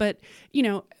trauma, but, you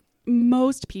know,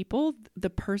 most people, the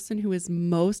person who is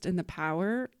most in the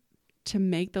power to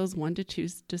make those 1 to 2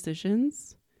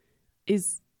 decisions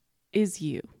is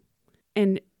you.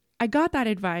 And I got that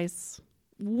advice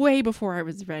way before I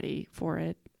was ready for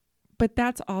it. But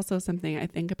that's also something I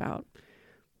think about.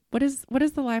 What is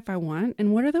the life I want?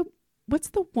 And what's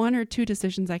the 1 or 2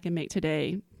 decisions I can make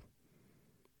today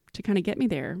to kind of get me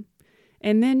there?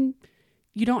 And then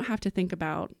you don't have to think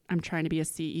about, I'm trying to be a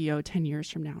CEO 10 years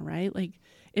from now, right? Like,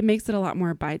 it makes it a lot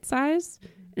more bite-sized,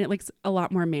 and it makes it a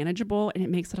lot more manageable, and it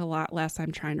makes it a lot less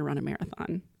I'm trying to run a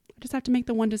marathon. I just have to make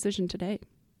the 1 decision today.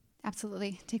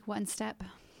 Absolutely. Take 1 step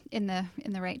in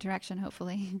the right direction,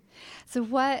 hopefully. So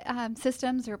what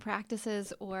systems or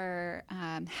practices or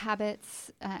habits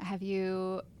have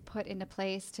you put into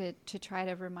place to try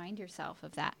to remind yourself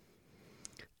of that?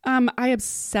 I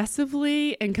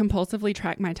obsessively and compulsively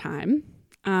track my time.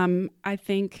 I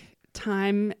think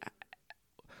time,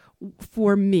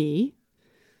 for me,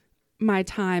 my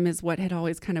time is what had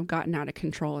always kind of gotten out of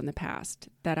control in the past,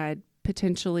 that I'd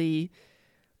potentially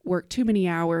worked too many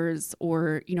hours,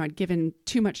 or, you know, I'd given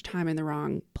too much time in the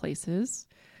wrong places.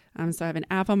 So I have an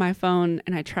app on my phone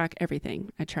and I track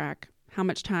everything. I track how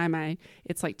much time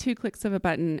it's like 2 clicks of a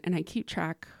button, and I keep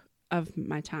track of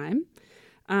my time.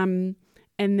 And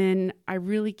then I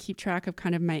really keep track of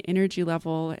kind of my energy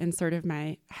level and sort of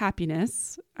my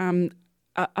happiness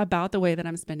about the way that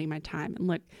I'm spending my time. And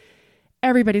look,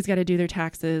 everybody's got to do their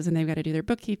taxes and they've got to do their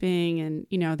bookkeeping. And,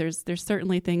 you know, there's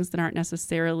certainly things that aren't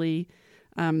necessarily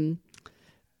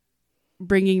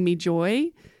bringing me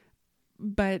joy.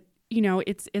 But, you know,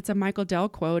 it's a Michael Dell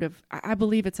quote I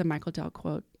believe it's a Michael Dell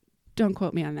quote. Don't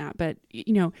quote me on that. But,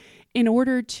 you know, in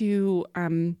order to,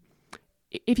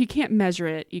 if you can't measure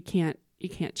it, you can't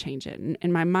change it.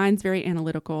 And my mind's very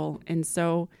analytical. And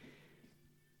so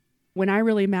when I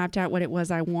really mapped out what it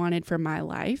was I wanted for my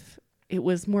life, it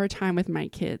was more time with my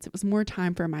kids. It was more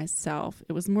time for myself.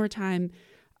 It was more time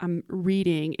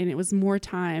reading, and it was more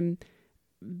time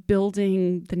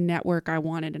building the network I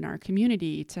wanted in our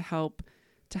community to help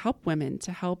women,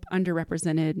 to help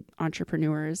underrepresented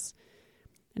entrepreneurs.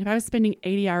 And if I was spending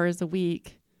 80 hours a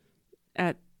week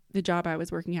at the job I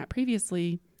was working at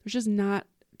previously, there's just not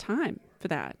time for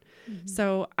that. Mm-hmm.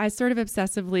 So I sort of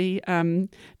obsessively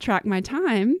track my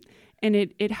time, and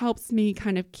it helps me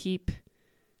kind of keep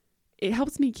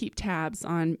tabs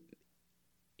on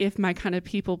if my kind of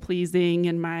people pleasing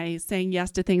and my saying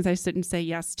yes to things I shouldn't say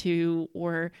yes to,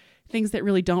 or things that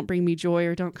really don't bring me joy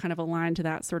or don't kind of align to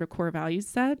that sort of core value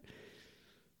set.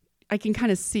 I can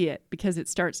kind of see it, because it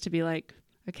starts to be like,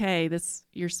 okay,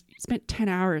 you spent 10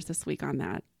 hours this week on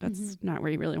that. That's not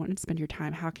where you really want to spend your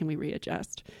time. How can we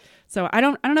readjust? So I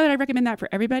don't know that I recommend that for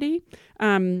everybody.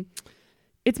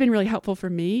 It's been really helpful for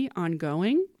me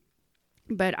ongoing,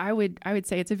 but I would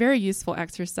say it's a very useful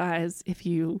exercise if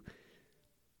you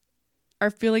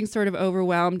are feeling sort of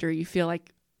overwhelmed, or you feel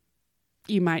like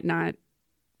you might not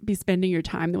be spending your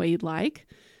time the way you'd like.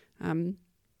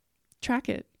 Track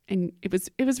it. And it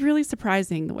was really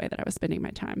surprising the way that I was spending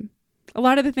my time. A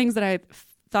lot of the things that I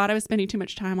thought I was spending too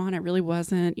much time on, I really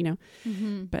wasn't, you know,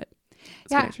 but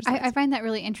yeah, I find that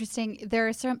really interesting. There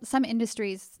are some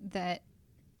industries that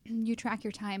you track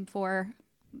your time for,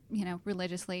 you know,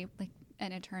 religiously, like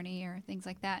an attorney or things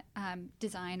like that.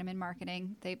 Design, I'm in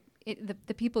marketing.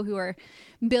 The people who are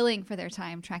billing for their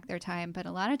time track their time, but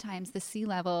a lot of times the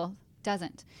C-level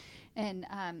doesn't. And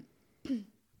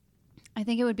I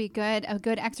think it would be a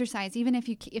good exercise, even if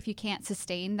you can't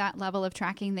sustain that level of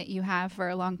tracking that you have for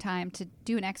a long time, to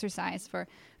do an exercise for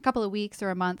a couple of weeks or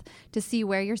a month to see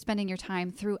where you're spending your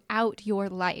time throughout your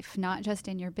life, not just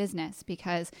in your business.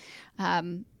 Because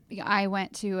I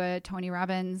went to a Tony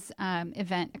Robbins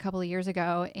event a couple of years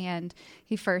ago, and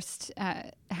he first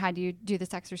had you do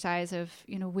this exercise of,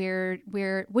 you know,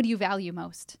 what do you value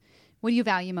most? What do you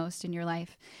value most in your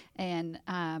life? And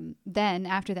then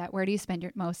after that, where do you spend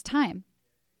your most time?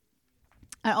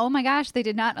 And oh my gosh, they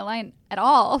did not align at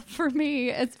all for me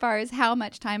as far as how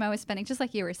much time I was spending, just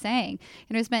like you were saying.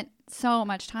 And I spent so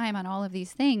much time on all of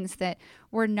these things that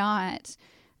were not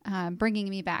bringing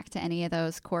me back to any of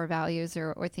those core values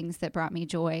or things that brought me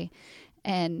joy.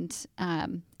 And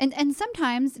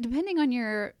sometimes, depending on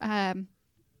your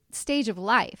stage of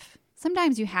life,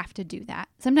 sometimes you have to do that.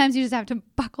 Sometimes you just have to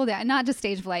buckle down, not just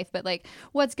stage of life, but like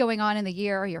what's going on in the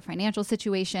year or your financial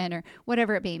situation or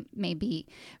whatever it may be.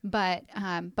 But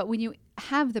when you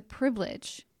have the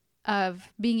privilege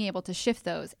of being able to shift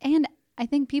those, and I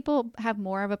think people have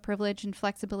more of a privilege and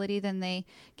flexibility than they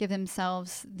give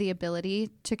themselves the ability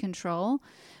to control.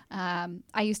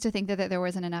 I used to think that there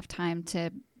wasn't enough time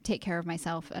to take care of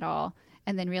myself at all,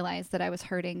 and then realized that I was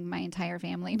hurting my entire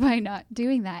family by not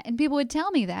doing that. And people would tell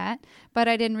me that, but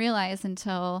I didn't realize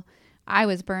until I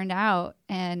was burned out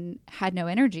and had no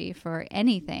energy for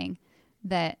anything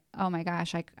that, oh my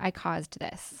gosh, I caused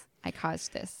this.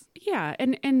 Yeah.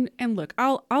 And look,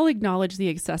 I'll acknowledge the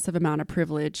excessive amount of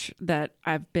privilege that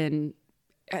I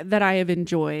have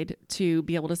enjoyed to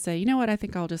be able to say, you know what, I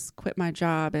think I'll just quit my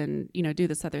job and, do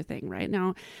this other thing right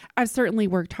now. I've certainly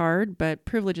worked hard, but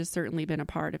privilege has certainly been a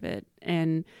part of it.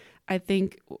 And I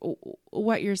think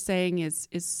what you're saying is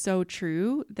so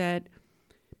true, that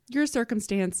your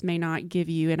circumstance may not give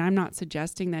you, and I'm not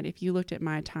suggesting that if you looked at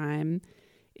my time,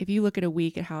 if you look at a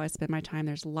week at how I spend my time,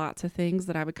 there's lots of things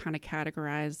that I would kind of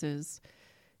categorize as,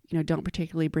 don't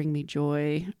particularly bring me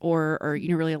joy or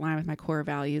really align with my core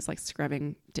values, like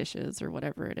scrubbing dishes or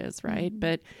whatever it is. Right. Mm-hmm.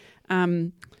 But,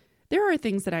 there are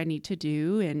things that I need to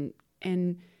do.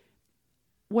 And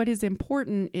what is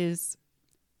important is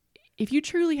if you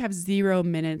truly have 0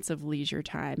 minutes of leisure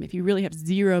time, if you really have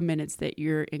 0 minutes that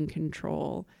you're in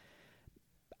control,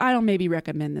 I don't maybe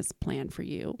recommend this plan for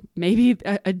you. Maybe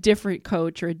a different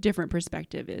coach or a different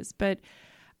perspective is, but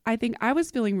I think I was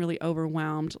feeling really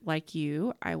overwhelmed like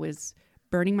you. I was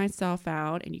burning myself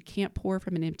out, and you can't pour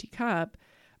from an empty cup,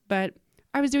 but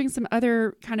I was doing some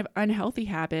other kind of unhealthy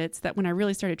habits that when I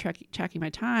really started tracking my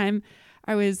time,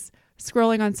 I was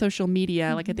scrolling on social media.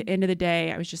 Mm-hmm. Like at the end of the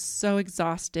day, I was just so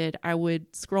exhausted. I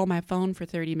would scroll my phone for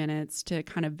 30 minutes to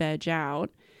kind of veg out.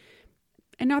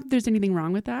 And not that there's anything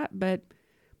wrong with that, but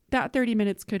that 30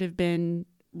 minutes could have been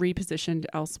repositioned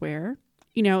elsewhere,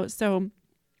 so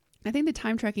I think the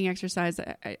time tracking exercise,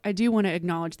 I do want to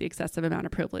acknowledge the excessive amount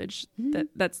of privilege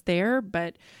that's there,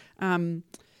 but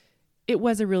it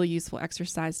was a really useful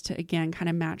exercise to, again, kind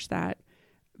of match that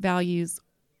values.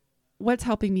 What's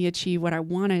helping me achieve what I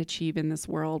want to achieve in this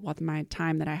world with my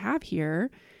time that I have here?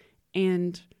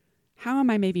 And how am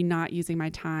I maybe not using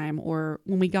my time? Or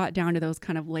when we got down to those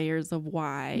kind of layers of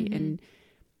why, and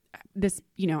this,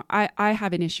 I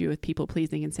have an issue with people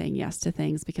pleasing and saying yes to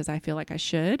things because I feel like I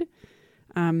should.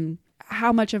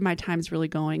 How much of my time is really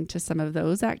going to some of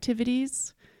those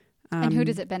activities? And who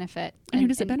does it benefit? And who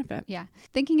does it benefit? Yeah.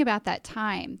 Thinking about that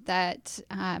time, that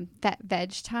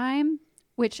veg time,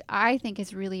 which I think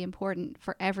is really important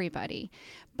for everybody.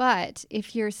 But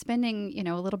if you're spending,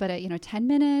 a little bit of, 10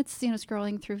 minutes,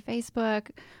 scrolling through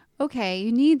Facebook, okay,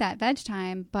 you need that veg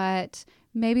time, but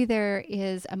maybe there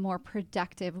is a more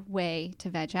productive way to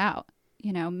veg out.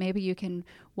 Maybe you can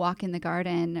walk in the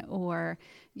garden or,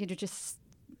 just,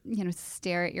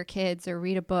 stare at your kids or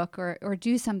read a book or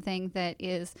do something that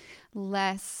is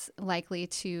less likely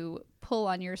to pull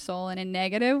on your soul in a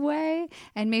negative way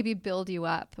and maybe build you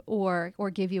up or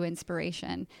give you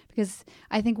inspiration. Because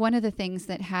I think one of the things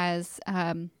that has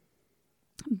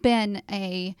been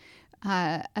a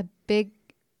big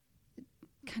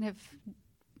kind of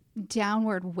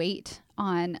downward weight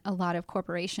on a lot of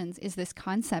corporations is this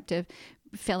concept of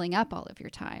filling up all of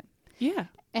your time. Yeah.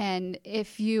 And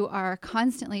if you are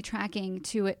constantly tracking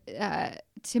to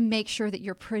make sure that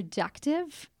you're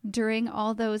productive during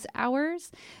all those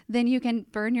hours, then you can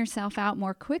burn yourself out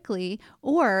more quickly.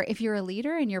 Or if you're a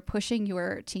leader and you're pushing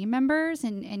your team members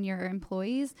and your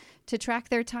employees to track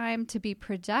their time to be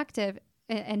productive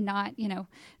and not,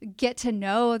 get to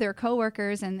know their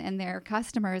coworkers and their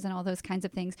customers and all those kinds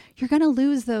of things, you're going to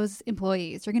lose those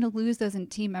employees. You're going to lose those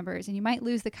team members, and you might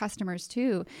lose the customers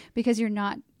too, because you're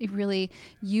not really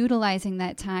utilizing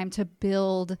that time to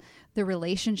build the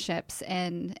relationships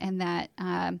and that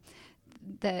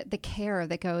the care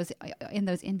that goes in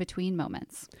those in-between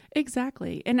moments.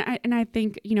 Exactly. And I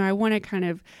think, I want to kind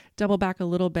of double back a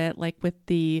little bit, like with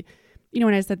the,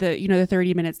 when I said the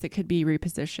 30 minutes that could be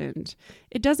repositioned,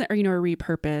 it doesn't, or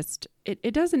repurposed,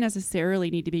 it doesn't necessarily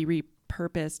need to be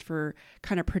repurposed for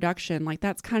kind of production. Like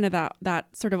that's kind of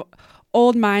that sort of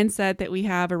old mindset that we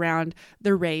have around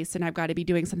the race, and I've got to be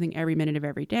doing something every minute of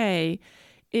every day.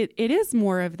 It is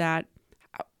more of that.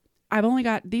 I've only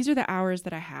got, these are the hours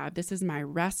that I have. This is my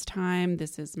rest time.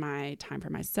 This is my time for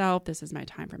myself. This is my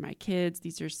time for my kids.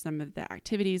 These are some of the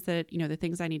activities that, the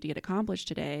things I need to get accomplished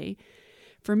today.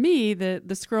 for me, the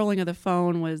scrolling of the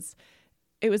phone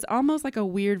it was almost like a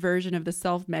weird version of the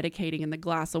self-medicating and the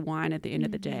glass of wine at the end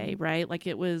of the day, right? Like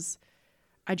it was,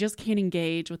 I just can't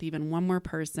engage with even one more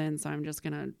person, so I'm just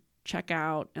going to check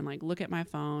out and like look at my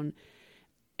phone.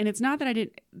 And it's not that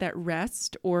that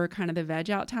rest or kind of the veg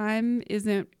out time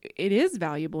it is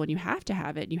valuable and you have to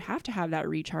have it. And you have to have that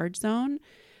recharge zone.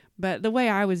 But the way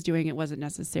I was doing it wasn't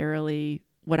necessarily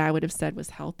what I would have said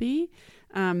was healthy.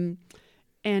 And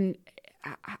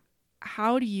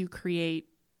how do you create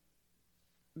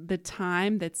the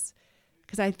time because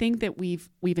I think that we've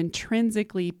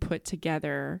intrinsically put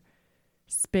together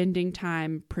spending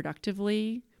time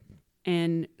productively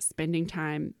and spending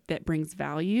time that brings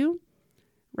value,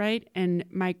 right? And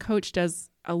my coach does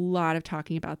a lot of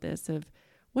talking about this of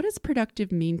what does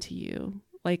productive mean to you?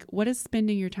 Like, what does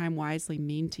spending your time wisely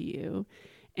mean to you?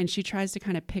 And she tries to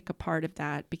kind of pick a part of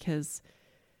that, because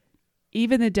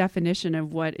even the definition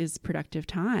of what is productive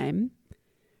time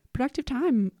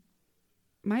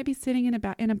might be sitting in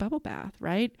a bubble bath,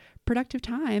 right? Productive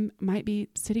time might be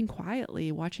sitting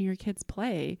quietly watching your kids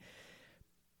play.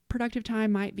 Productive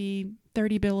time might be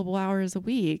 30 billable hours a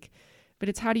week, but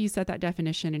it's how do you set that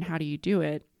definition and how do you do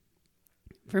it?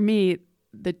 For me,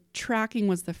 the tracking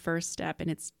was the first step, and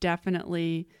it's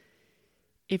definitely,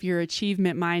 if you're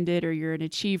achievement minded or you're an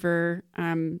achiever,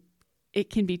 it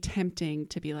can be tempting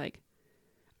to be like,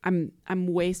 I'm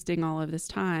wasting all of this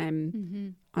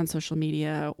time on social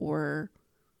media or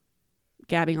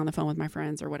gabbing on the phone with my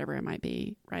friends or whatever it might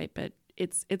be, right? But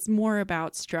it's more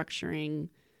about structuring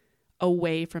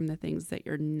away from the things that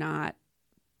you're not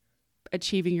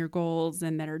achieving your goals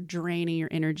and that are draining your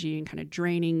energy and kind of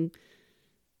draining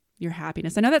your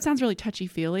happiness. I know that sounds really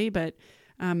touchy-feely, but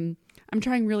I'm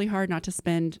trying really hard not to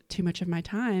spend too much of my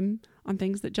time on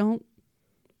things that don't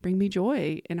bring me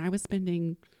joy. And I was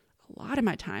spending a lot of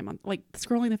my time on, like,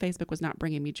 scrolling the Facebook was not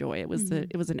bringing me joy. It was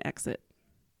it was an exit,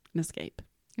 an escape.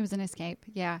 It was an escape.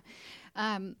 Yeah.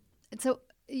 So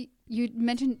you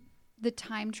mentioned the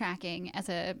time tracking as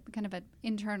a kind of an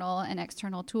internal and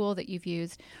external tool that you've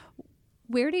used.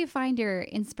 Where do you find your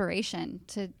inspiration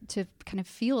to kind of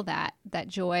feel that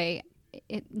joy,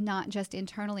 not just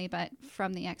internally, but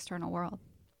from the external world?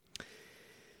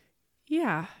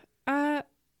 Yeah.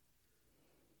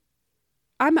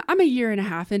 I'm a year and a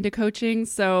half into coaching.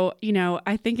 So,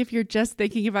 I think if you're just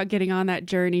thinking about getting on that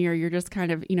journey, or you're just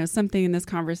kind of, something in this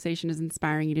conversation is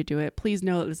inspiring you to do it, please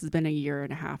know that this has been a year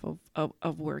and a half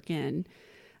of work in.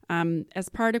 As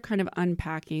part of kind of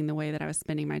unpacking the way that I was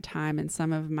spending my time and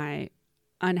some of my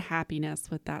unhappiness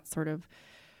with that sort of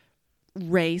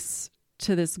race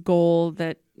to this goal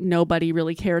that nobody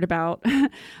really cared about,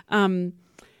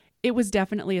 it was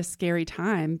definitely a scary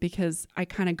time, because I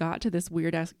kind of got to this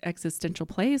weird existential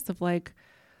place of like,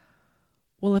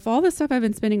 well, if all this stuff I've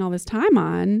been spending all this time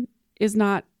on is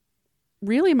not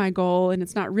really my goal and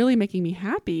it's not really making me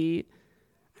happy,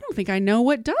 I don't think I know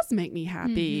what does make me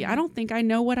happy. I don't think I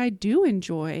know what I do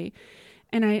enjoy.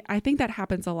 And I think that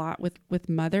happens a lot with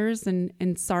mothers,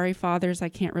 and sorry, fathers, I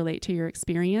can't relate to your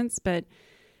experience, but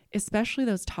especially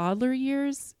those toddler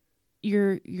years,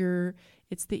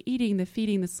 it's the eating, the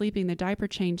feeding, the sleeping, the diaper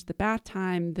change, the bath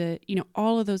time,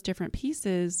 all of those different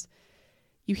pieces.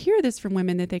 You hear this from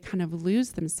women that they kind of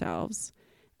lose themselves.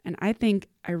 And I think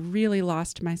I really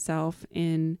lost myself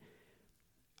in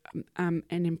an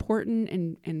important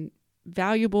and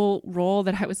valuable role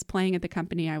that I was playing at the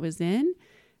company I was in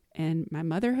and my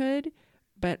motherhood.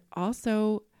 But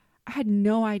also I had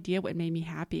no idea what made me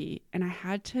happy. And I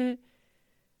had to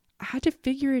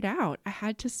figure it out. I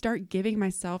had to start giving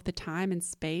myself the time and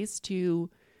space to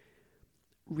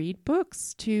read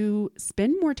books, to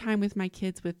spend more time with my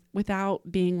kids without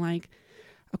being like,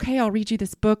 okay, I'll read you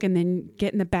this book and then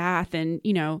get in the bath. And,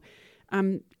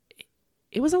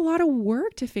 it was a lot of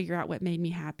work to figure out what made me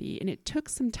happy. And it took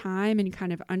some time and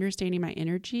kind of understanding my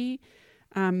energy.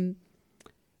 And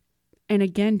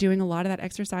again, doing a lot of that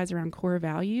exercise around core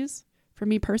values. For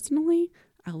me personally,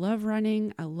 I love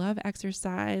running. I love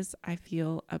exercise. I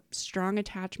feel a strong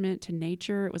attachment to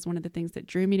nature. It was one of the things that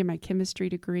drew me to my chemistry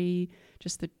degree,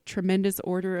 just the tremendous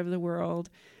order of the world.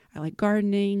 I like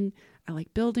gardening. I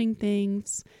like building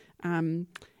things. And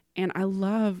I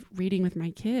love reading with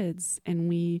my kids. And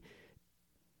we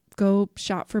go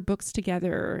shop for books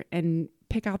together and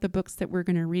pick out the books that we're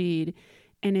going to read.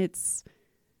 And it's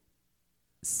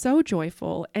so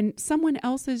joyful. And someone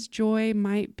else's joy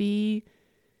might be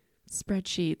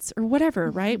spreadsheets or whatever,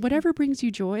 right? Whatever brings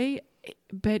you joy.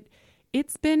 But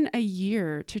it's been a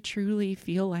year to truly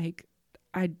feel like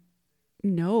I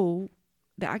know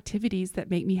the activities that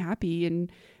make me happy and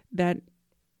that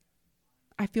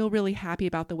I feel really happy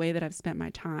about the way that I've spent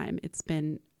my time. It's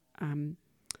been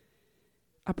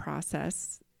a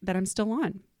process that I'm still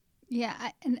on.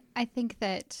 Yeah. And I think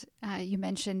that you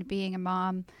mentioned being a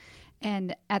mom,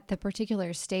 and at the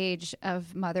particular stage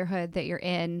of motherhood that you're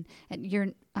in, and you're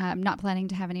not planning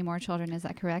to have any more children. Is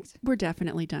that correct? We're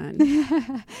definitely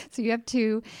done. So you have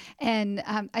 2. And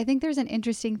I think there's an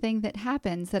interesting thing that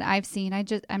happens that I've seen.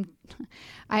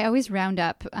 I always round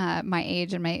up my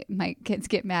age, and my kids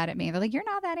get mad at me. They're like, you're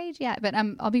not that age yet, but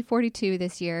I'll be 42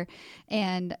 this year.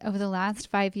 And over the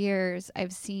last 5 years,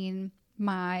 I've seen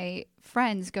my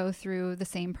friends go through the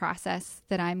same process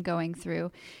that I'm going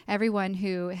through. Everyone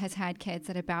who has had kids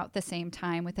at about the same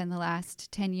time within the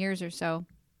last 10 years or so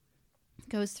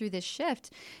goes through this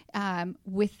shift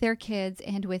with their kids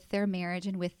and with their marriage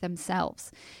and with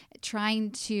themselves, trying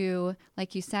to,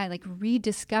 like you said, like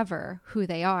rediscover who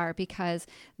they are, because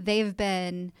they've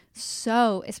been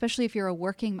so, especially if you're a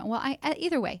working,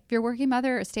 either way, if you're a working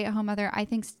mother or a stay-at-home mother, I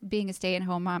think being a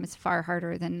stay-at-home mom is far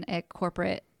harder than a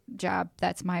corporate job.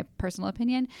 That's my personal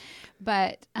opinion.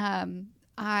 But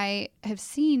I have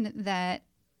seen that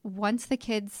once the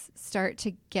kids start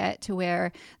to get to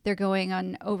where they're going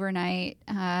on overnight,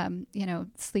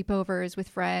 sleepovers with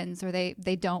friends, or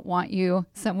they don't want you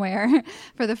somewhere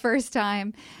for the first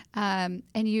time, and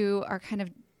you are kind of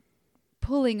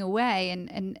pulling away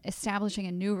and establishing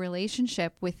a new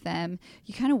relationship with them,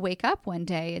 you kind of wake up one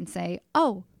day and say,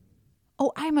 oh,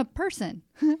 I'm a person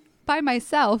by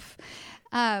myself.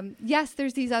 Yes,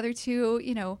 there's these other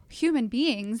 2, human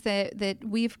beings that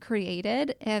we've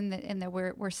created and that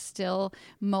we're still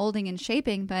molding and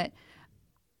shaping, but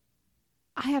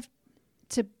I have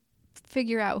to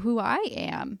figure out who I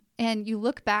am. And you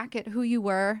look back at who you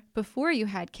were before you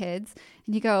had kids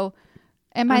and you go,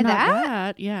 am I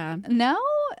that? Yeah. No,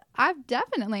 I'm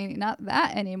definitely not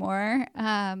that anymore.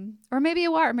 Or maybe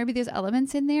you are, or maybe there's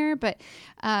elements in there, but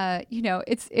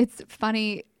it's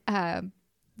funny.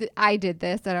 I did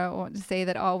this. I don't want to say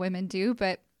that all women do,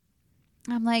 but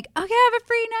I'm like, okay, I have a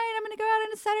free night. I'm going to go out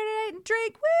on a Saturday night and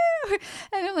drink. Woo!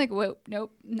 And I'm like, whoa,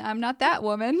 nope, I'm not that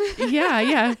woman.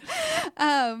 Yeah.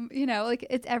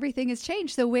 Everything has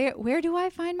changed. So where do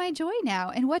I find my joy now?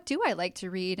 And what do I like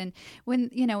to read? And when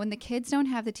the kids don't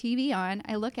have the TV on,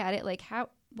 I look at it like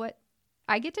what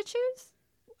I get to choose.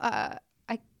 I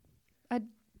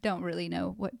don't really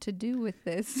know what to do with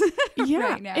this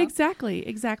right now. Exactly.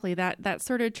 That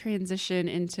sort of transition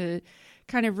into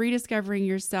kind of rediscovering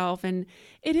yourself. And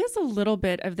it is a little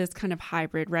bit of this kind of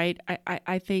hybrid, right?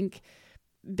 I think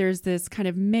there's this kind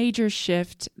of major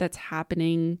shift that's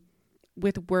happening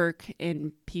with work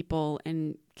and people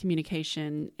and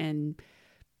communication and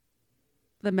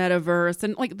the metaverse,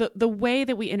 and like the way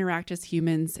that we interact as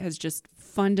humans has just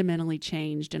fundamentally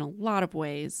changed in a lot of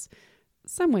ways.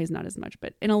 Some ways not as much,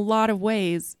 but in a lot of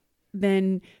ways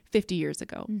than 50 years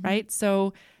ago, right?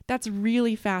 So that's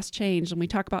really fast change. When we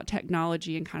talk about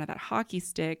technology and kind of that hockey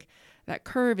stick, that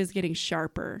curve is getting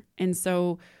sharper. And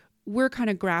so we're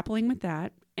kind of grappling with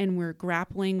that, and we're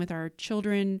grappling with our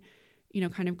children,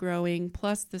 kind of growing,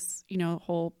 plus this,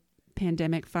 whole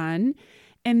pandemic fun.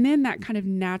 And then that kind of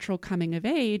natural coming of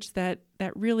age that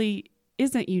really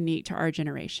isn't unique to our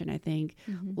generation. I think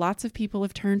lots of people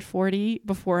have turned 40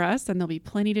 before us, and there'll be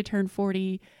plenty to turn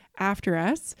 40 after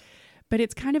us. But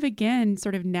it's kind of, again,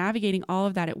 sort of navigating all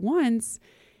of that at once.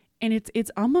 And it's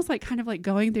almost like kind of like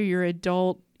going through your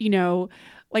adult,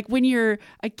 like when you're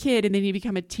a kid and then you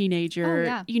become a teenager,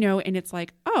 and it's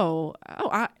like, am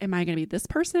I going to be this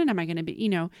person? Am I going to be,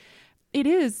 it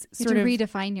is sort of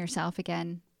redefine yourself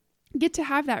again. Get to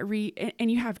have that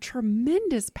and you have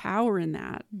tremendous power in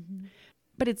that.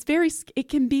 But it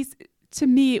can be, to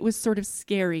me, it was sort of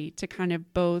scary to kind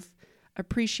of both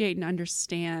appreciate and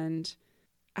understand.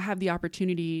 I have the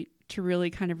opportunity to really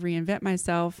kind of reinvent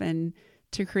myself and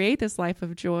to create this life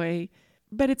of joy.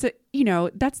 But it's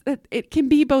it can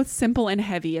be both simple and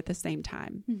heavy at the same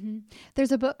time.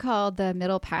 There's a book called The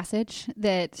Middle Passage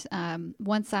that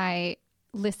once I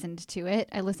listened to it,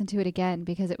 I listened to it again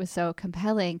because it was so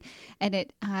compelling. And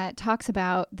it talks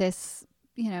about this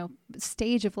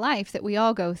stage of life that we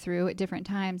all go through at different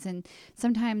times. And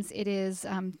sometimes it is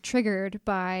triggered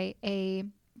by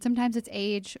sometimes it's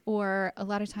age, or a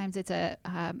lot of times it's a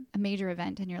major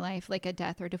event in your life, like a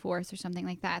death or divorce or something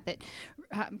like that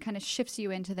kind of shifts you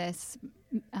into this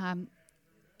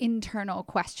internal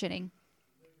questioning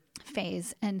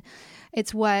phase. And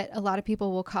it's what a lot of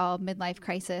people will call midlife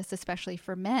crisis, especially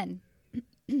for men.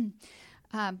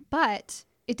 But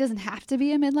it doesn't have to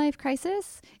be a midlife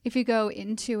crisis if you go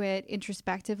into it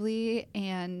introspectively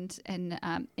and in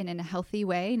a healthy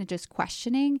way and just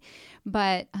questioning.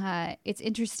 But it's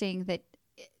interesting that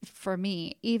for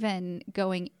me, even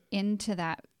going into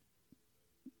that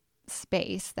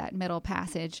space, that middle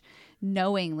passage,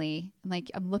 knowingly, like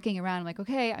I'm looking around, I'm like,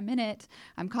 okay, I'm in it.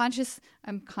 I'm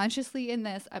consciously in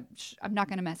this. I'm not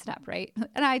going to mess it up. Right.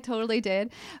 And I totally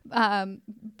did.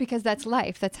 Because that's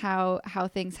life. That's how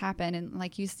things happen. And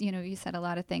like you said a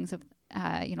lot of things of,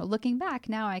 looking back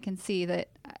now, I can see that,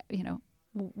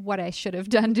 what I should have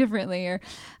done differently, or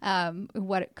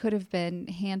what it could have been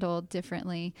handled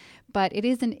differently. But it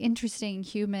is an interesting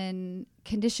human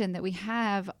condition that we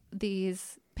have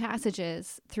these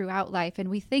passages throughout life, and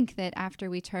we think that after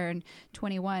we turn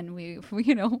 21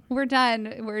 we're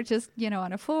done, we're just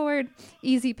on a forward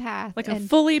easy path, like a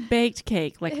fully baked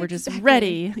cake, like we're just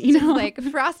ready, like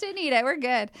frost it and eat it, we're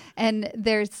good. And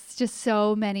there's just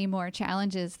so many more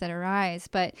challenges that arise.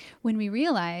 But when we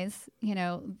realize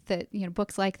that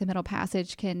books like The Middle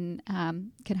Passage can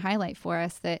highlight for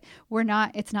us that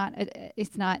it's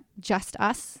not just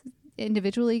us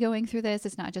individually going through this.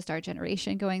 It's not just our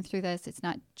generation going through this. It's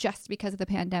not just because of the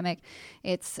pandemic.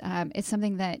 It's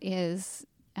something that is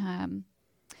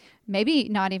maybe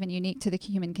not even unique to the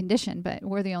human condition, but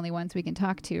we're the only ones we can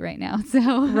talk to right now.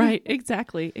 So right,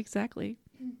 exactly.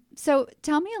 So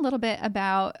tell me a little bit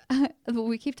about,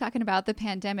 we keep talking about the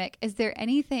pandemic. Is there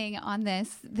anything on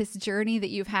this journey that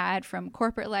you've had from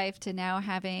corporate life to now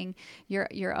having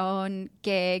your own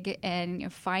gig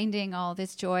and finding all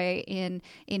this joy in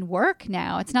work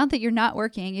now? It's not that you're not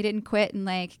working. You didn't quit and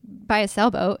like buy a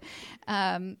sailboat.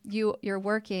 You're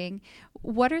working.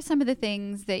 What are some of the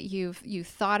things that you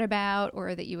thought about,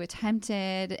 or that you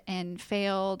attempted and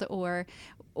failed, or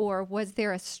was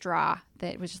there a straw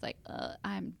that was just like,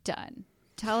 I'm done?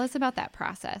 Tell us about that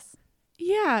process.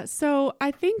 Yeah. So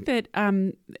I think that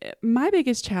my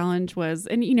biggest challenge was,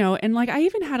 and like I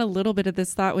even had a little bit of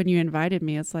this thought when you invited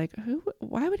me. It's like,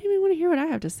 why would anyone want to hear what I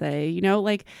have to say?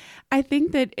 Like I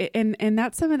think that, and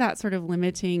that's some of that sort of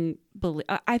limiting belief.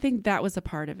 I think that was a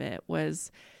part of it,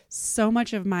 was so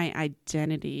much of my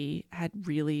identity had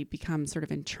really become sort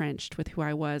of entrenched with who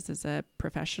I was as a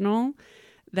professional,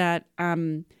 that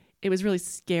it was really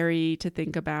scary to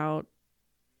think about,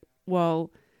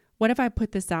 well, what if I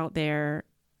put this out there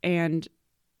and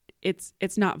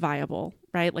it's not viable,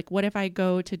 right? Like, what if I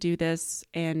go to do this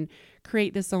and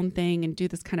create this own thing and do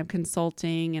this kind of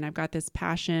consulting, and I've got this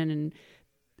passion and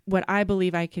what I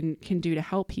believe I can do to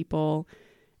help people,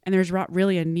 and there's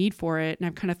really a need for it, and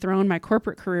I've kind of thrown my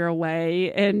corporate career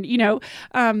away, and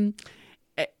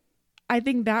I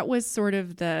think that was sort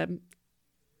of the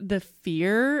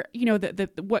fear,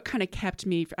 what kind of kept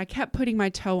me. I kept putting my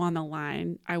toe on the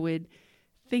line. I would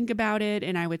think about it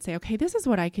and I would say, okay, this is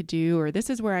what I could do, or this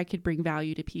is where I could bring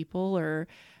value to people. Or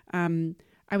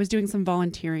I was doing some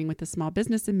volunteering with the Small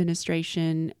Business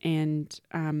Administration and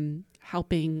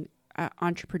helping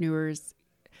entrepreneurs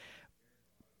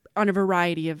on a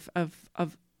variety of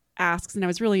asks. And I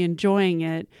was really enjoying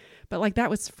it, but like that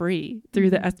was free through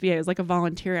the SBA. It was like a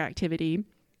volunteer activity.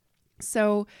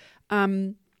 So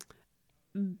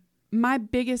my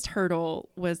biggest hurdle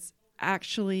was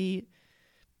actually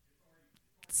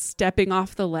stepping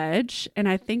off the ledge. And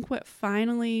I think what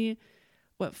finally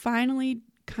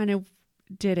kind of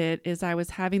did it is I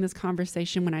was having this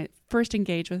conversation when I first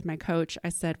engaged with my coach. I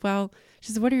said,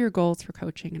 she said, what are your goals for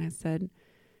coaching? And I said,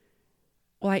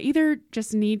 well, I either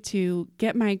just need to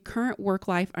get my current work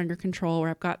life under control where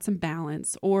I've got some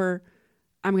balance, or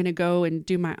I'm going to go and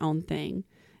do my own thing.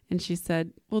 And she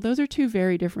said, well, those are two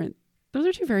very different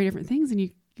things. And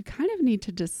you kind of need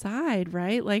to decide,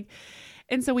 right? Like,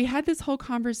 and so we had this whole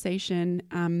conversation,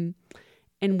 and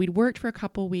we'd worked for a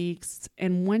couple weeks,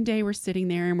 and one day we're sitting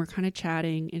there and we're kind of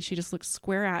chatting, and she just looked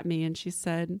square at me and she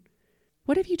said,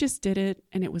 what if you just did it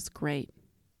and it was great?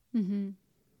 Mm-hmm.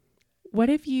 What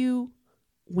if you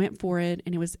went for it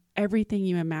and it was everything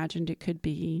you imagined it could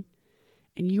be,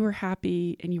 and you were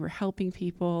happy and you were helping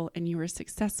people and you were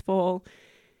successful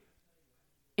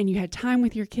and you had time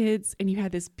with your kids and you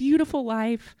had this beautiful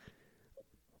life?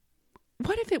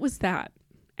 What if it was that?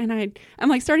 And I'm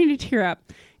like starting to tear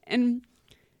up, and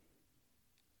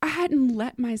I hadn't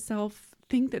let myself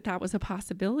think that was a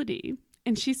possibility.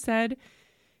 And she said,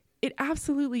 it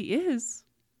absolutely is,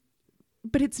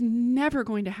 but it's never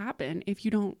going to happen if you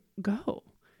don't go.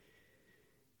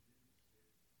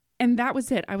 And that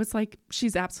was it. I was like,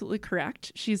 she's absolutely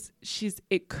correct.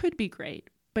 It could be great,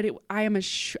 but I am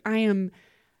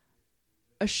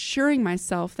assuring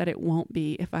myself that it won't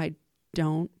be if I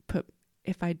don't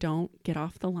get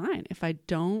off the line, if I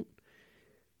don't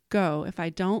go, if I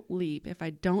don't leap, if I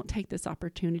don't take this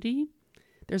opportunity.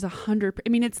 There's 100. I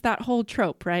mean, it's that whole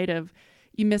trope, right? Of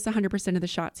you miss 100% of the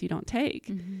shots you don't take.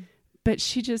 Mm-hmm. But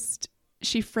she just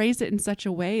she phrased it in such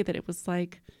a way that it was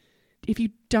like, if you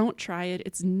don't try it,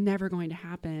 it's never going to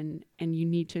happen, and you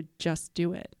need to just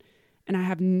do it. And I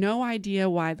have no idea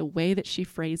why the way that she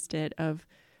phrased it of,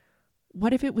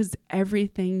 what if it was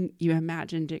everything you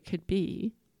imagined it could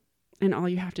be, and all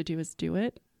you have to do is do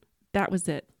it? That was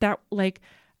it. That, like,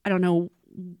 I don't know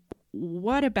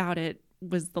what about it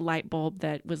was the light bulb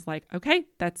that was like, okay,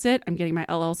 that's it. I'm getting my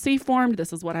LLC formed.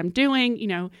 This is what I'm doing. You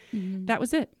know, that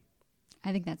was it.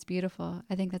 I think that's beautiful.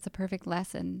 I think that's a perfect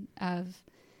lesson of,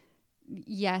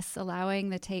 yes, allowing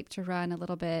the tape to run a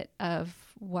little bit of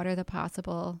what are the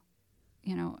possible,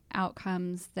 you know,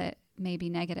 outcomes that may be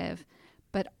negative,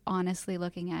 but honestly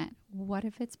looking at, what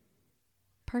if it's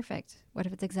perfect? What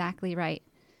if it's exactly right?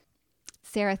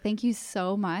 Sarah, thank you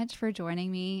so much for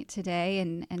joining me today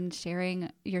and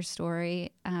sharing your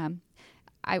story.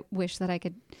 I wish that I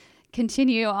could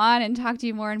continue on and talk to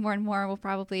you more and more and more. We'll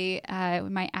probably, we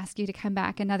might ask you to come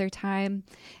back another time.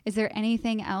 Is there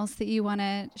anything else that you want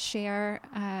to share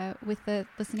with the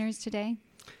listeners today?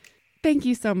 Thank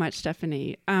you so much,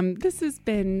 Stephanie. This has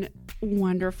been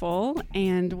wonderful.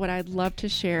 And what I'd love to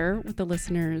share with the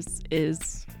listeners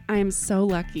is I am so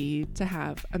lucky to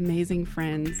have amazing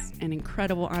friends and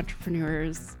incredible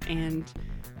entrepreneurs and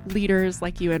leaders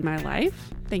like you in my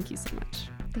life. Thank you so much.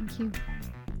 Thank you.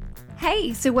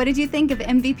 Hey, so what did you think of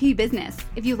MVP Business?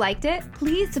 If you liked it,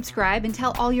 please subscribe and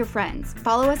tell all your friends.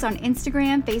 Follow us on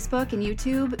Instagram, Facebook, and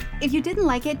YouTube. If you didn't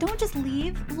like it, don't just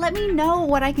leave. Let me know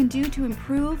what I can do to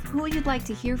improve, who you'd like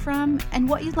to hear from, and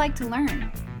what you'd like to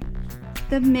learn.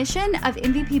 The mission of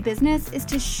MVP Business is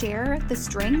to share the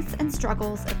strengths and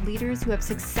struggles of leaders who have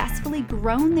successfully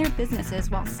grown their businesses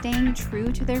while staying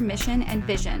true to their mission and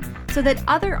vision, so that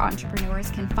other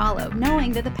entrepreneurs can follow,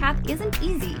 knowing that the path isn't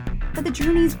easy, but the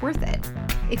journey's worth it.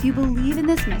 If you believe in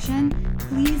this mission,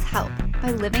 please help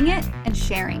by living it and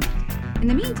sharing it. In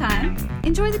the meantime,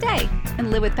 enjoy the day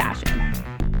and live with passion.